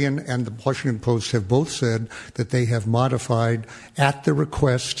Guardian and the Washington Post have both said that they have modified, at the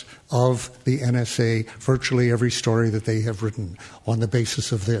request of the NSA, virtually every story that they have written on the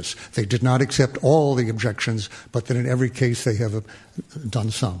basis of this. They did not accept all the objections, but that in every case they have done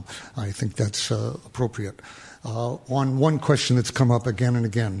some. I think that's appropriate. On one question that's come up again and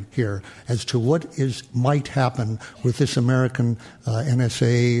again here as to what might happen with this American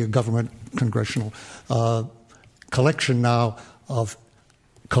NSA government congressional collection of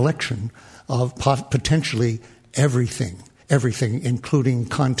potentially everything, including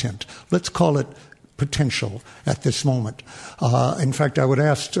content. Let's call it potential at this moment. In fact, I would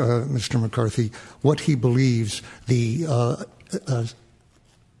ask Mr. McCarthy what he believes the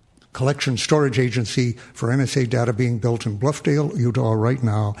collection storage agency for NSA data being built in Bluffdale, Utah right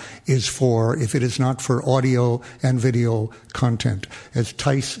now is for, if it is not for audio and video content. As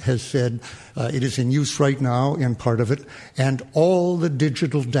Tice has said, it is in use right now in part of it, and all the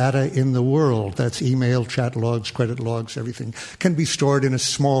digital data in the world, that's email, chat logs, credit logs, everything, can be stored in a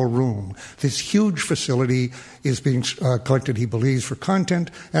small room. This huge facility is being collected, he believes, for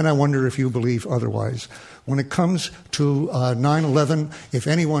content, and I wonder if you believe otherwise. When it comes to 9/11, if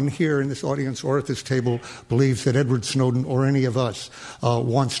anyone here in this audience or at this table believes that Edward Snowden or any of us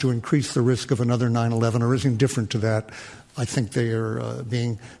wants to increase the risk of another 9/11 or is indifferent to that, I think they are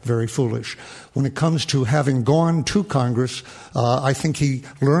being very foolish. When it comes to having gone to Congress, I think he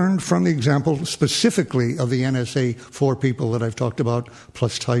learned from the example specifically of the NSA 4 people that I've talked about,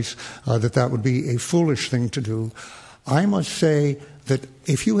 plus Tice, that would be a foolish thing to do. I must say that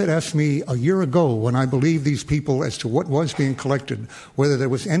if you had asked me a year ago when I believed these people as to what was being collected, whether there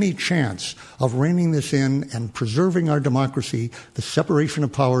was any chance of reining this in and preserving our democracy, the separation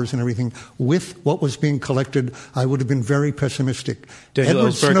of powers and everything, with what was being collected, I would have been very pessimistic. Daniel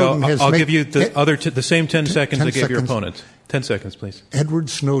Ellsberg, I'll give you the same 10 seconds I gave your opponent. 10 seconds, please. Edward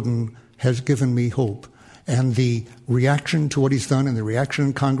Snowden has given me hope. And the reaction to what he's done and the reaction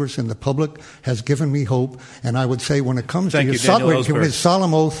in Congress and the public has given me hope. And I would say when it comes to his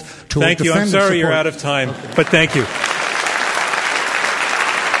solemn oath to defend Thank you. I'm sorry you're out of time, but thank you.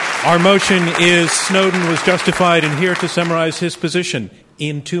 Our motion is Snowden was justified, and here to summarize his position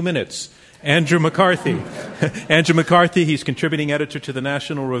in 2 minutes, Andrew McCarthy. Andrew McCarthy, he's contributing editor to the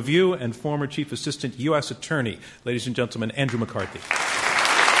National Review and former Chief Assistant U.S. Attorney. Ladies and gentlemen, Andrew McCarthy.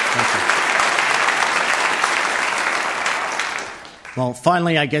 Thank you. Well,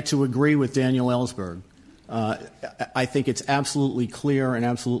 finally, I get to agree with Daniel Ellsberg. I think it's absolutely clear and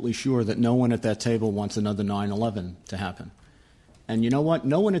absolutely sure that no one at that table wants another 9/11 to happen. And you know what?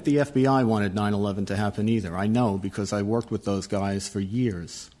 No one at the FBI wanted 9/11 to happen either. I know because I worked with those guys for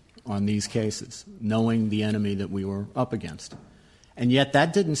years on these cases, knowing the enemy that we were up against. And yet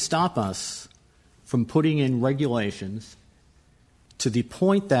that didn't stop us from putting in regulations to the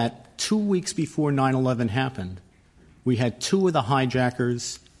point that 2 weeks before 9/11 happened, we had 2 of the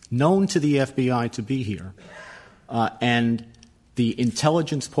hijackers known to the FBI to be here, and the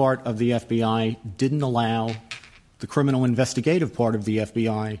intelligence part of the FBI didn't allow the criminal investigative part of the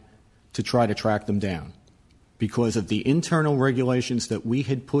FBI to try to track them down because of the internal regulations that we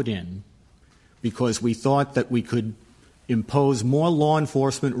had put in, because we thought that we could impose more law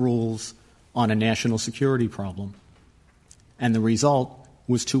enforcement rules on a national security problem. And the result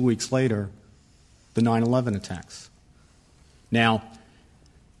was 2 weeks later, the 9/11 attacks. Now,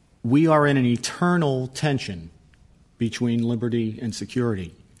 we are in an eternal tension between liberty and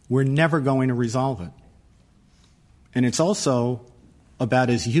security. We're never going to resolve it. And it's also about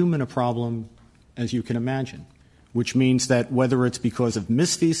as human a problem as you can imagine, which means that whether it's because of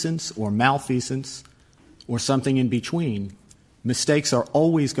misfeasance or malfeasance or something in between, mistakes are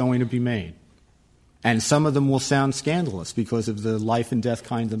always going to be made. And some of them will sound scandalous because of the life and death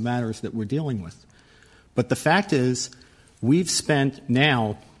kinds of matters that we're dealing with. But the fact is, we've spent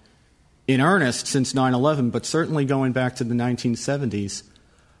now, in earnest since 9/11, but certainly going back to the 1970s,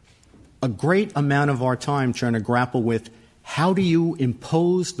 a great amount of our time trying to grapple with how do you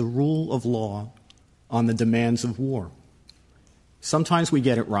impose the rule of law on the demands of war. Sometimes we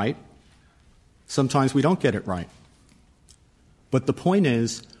get it right. Sometimes we don't get it right. But the point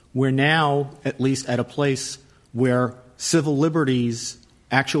is, we're now at least at a place where civil liberties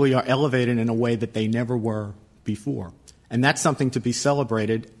actually are elevated in a way that they never were before. And that's something to be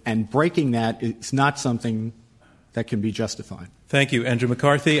celebrated, and breaking that is not something that can be justified. Thank you, Andrew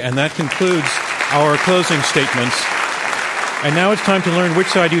McCarthy. And that concludes our closing statements. And now it's time to learn which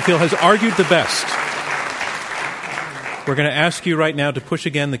side you feel has argued the best. We're going to ask you right now to push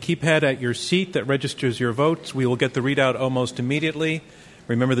again the keypad at your seat that registers your votes. We will get the readout almost immediately.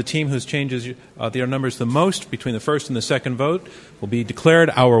 Remember, the team whose changes their numbers the most between the first and the second vote will be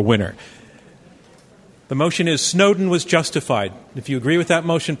declared our winner. The motion is Snowden was justified. If you agree with that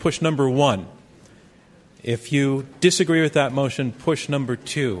motion, push number 1. If you disagree with that motion, push number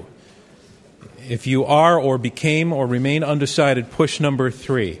 2. If you are or became or remain undecided, push number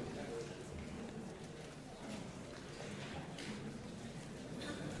 3.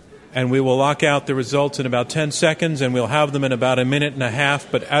 And we will lock out the results in about 10 seconds, and we'll have them in about a minute and a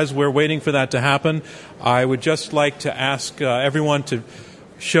half. But as we're waiting for that to happen, I would just like to ask everyone to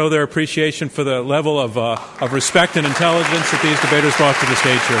show their appreciation for the level of respect and intelligence that these debaters brought to the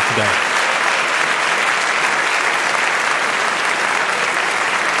stage here today.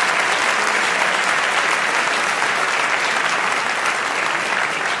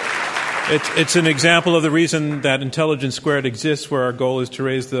 It's an example of the reason that Intelligence Squared exists, where our goal is to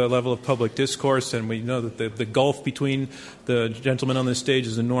raise the level of public discourse, and we know that the gulf between the gentlemen on this stage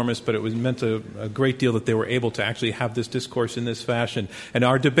is enormous, but it was meant a great deal that they were able to actually have this discourse in this fashion. And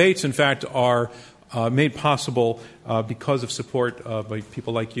our debates, in fact, are made possible because of support by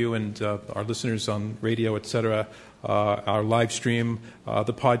people like you and our listeners on radio, et cetera, our live stream,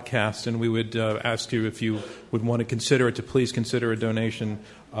 the podcast, and we would ask you, if you would want to consider it, to please consider a donation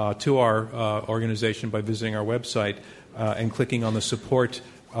to our organization by visiting our website and clicking on the Support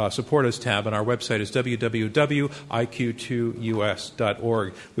Us tab, and our website is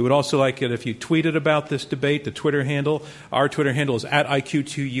www.iq2us.org. We would also like it if you tweeted about this debate, the Twitter handle. Our Twitter handle is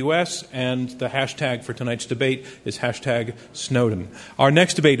 @IQ2US, and the hashtag for tonight's debate is #Snowden. Our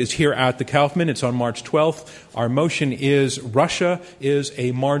next debate is here at the Kaufman. It's on March 12th. Our motion is Russia is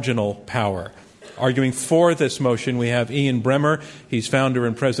a marginal power. Arguing for this motion, we have Ian Bremer. He's founder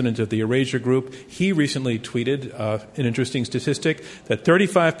and president of the Erasure Group. He recently tweeted an interesting statistic that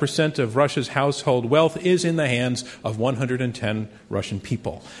 35% of Russia's household wealth is in the hands of 110 Russian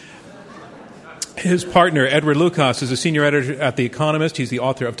people. His partner, Edward Lucas, is a senior editor at The Economist. He's the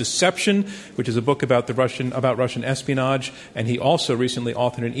author of Deception, which is a book about Russian espionage, and he also recently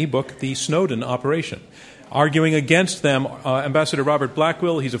authored an ebook, The Snowden Operation. Arguing against them, Ambassador Robert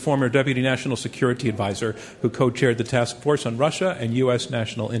Blackwell. He's a former Deputy National Security Advisor who co-chaired the Task Force on Russia and U.S.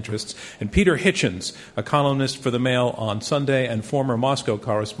 national interests. And Peter Hitchens, a columnist for The Mail on Sunday and former Moscow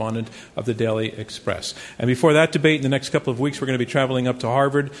correspondent of the Daily Express. And before that debate, in the next couple of weeks, we're going to be traveling up to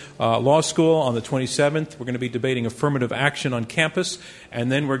Harvard Law School on the 27th. We're going to be debating affirmative action on campus. And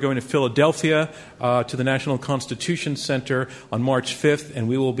then we're going to Philadelphia to the National Constitution Center on March 5th, and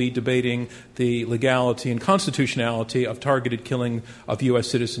we will be debating the legality and constitutionality of targeted killing of U.S.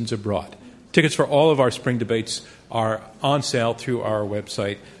 citizens abroad. Tickets for all of our spring debates are on sale through our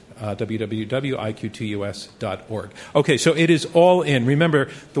website, www.iq2us.org. Okay, so it is all in. Remember,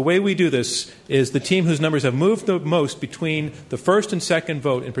 the way we do this is the team whose numbers have moved the most between the first and second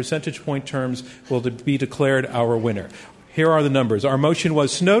vote in percentage point terms will be declared our winner. Here are the numbers. Our motion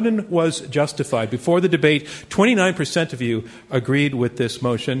was Snowden was justified. Before the debate, 29% of you agreed with this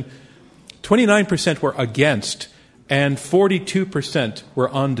motion. 29% were against, and 42%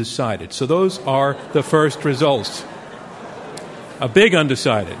 were undecided. So those are the first results. A big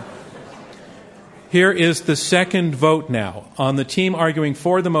undecided. Here is the second vote now. On the team arguing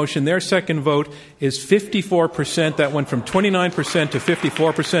for the motion, their second vote is 54%. That went from 29% to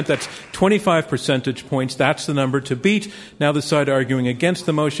 54%. That's 25 percentage points. That's the number to beat. Now the side arguing against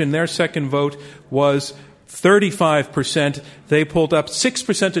the motion, their second vote was 35%. They pulled up 6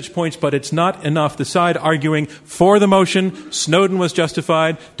 percentage points, but it's not enough. The side arguing for the motion, Snowden was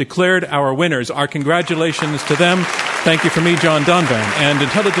justified, declared our winners. Our congratulations to them. Thank you from me, John Donvan, and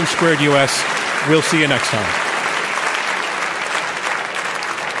Intelligence Squared US. We'll see you next time.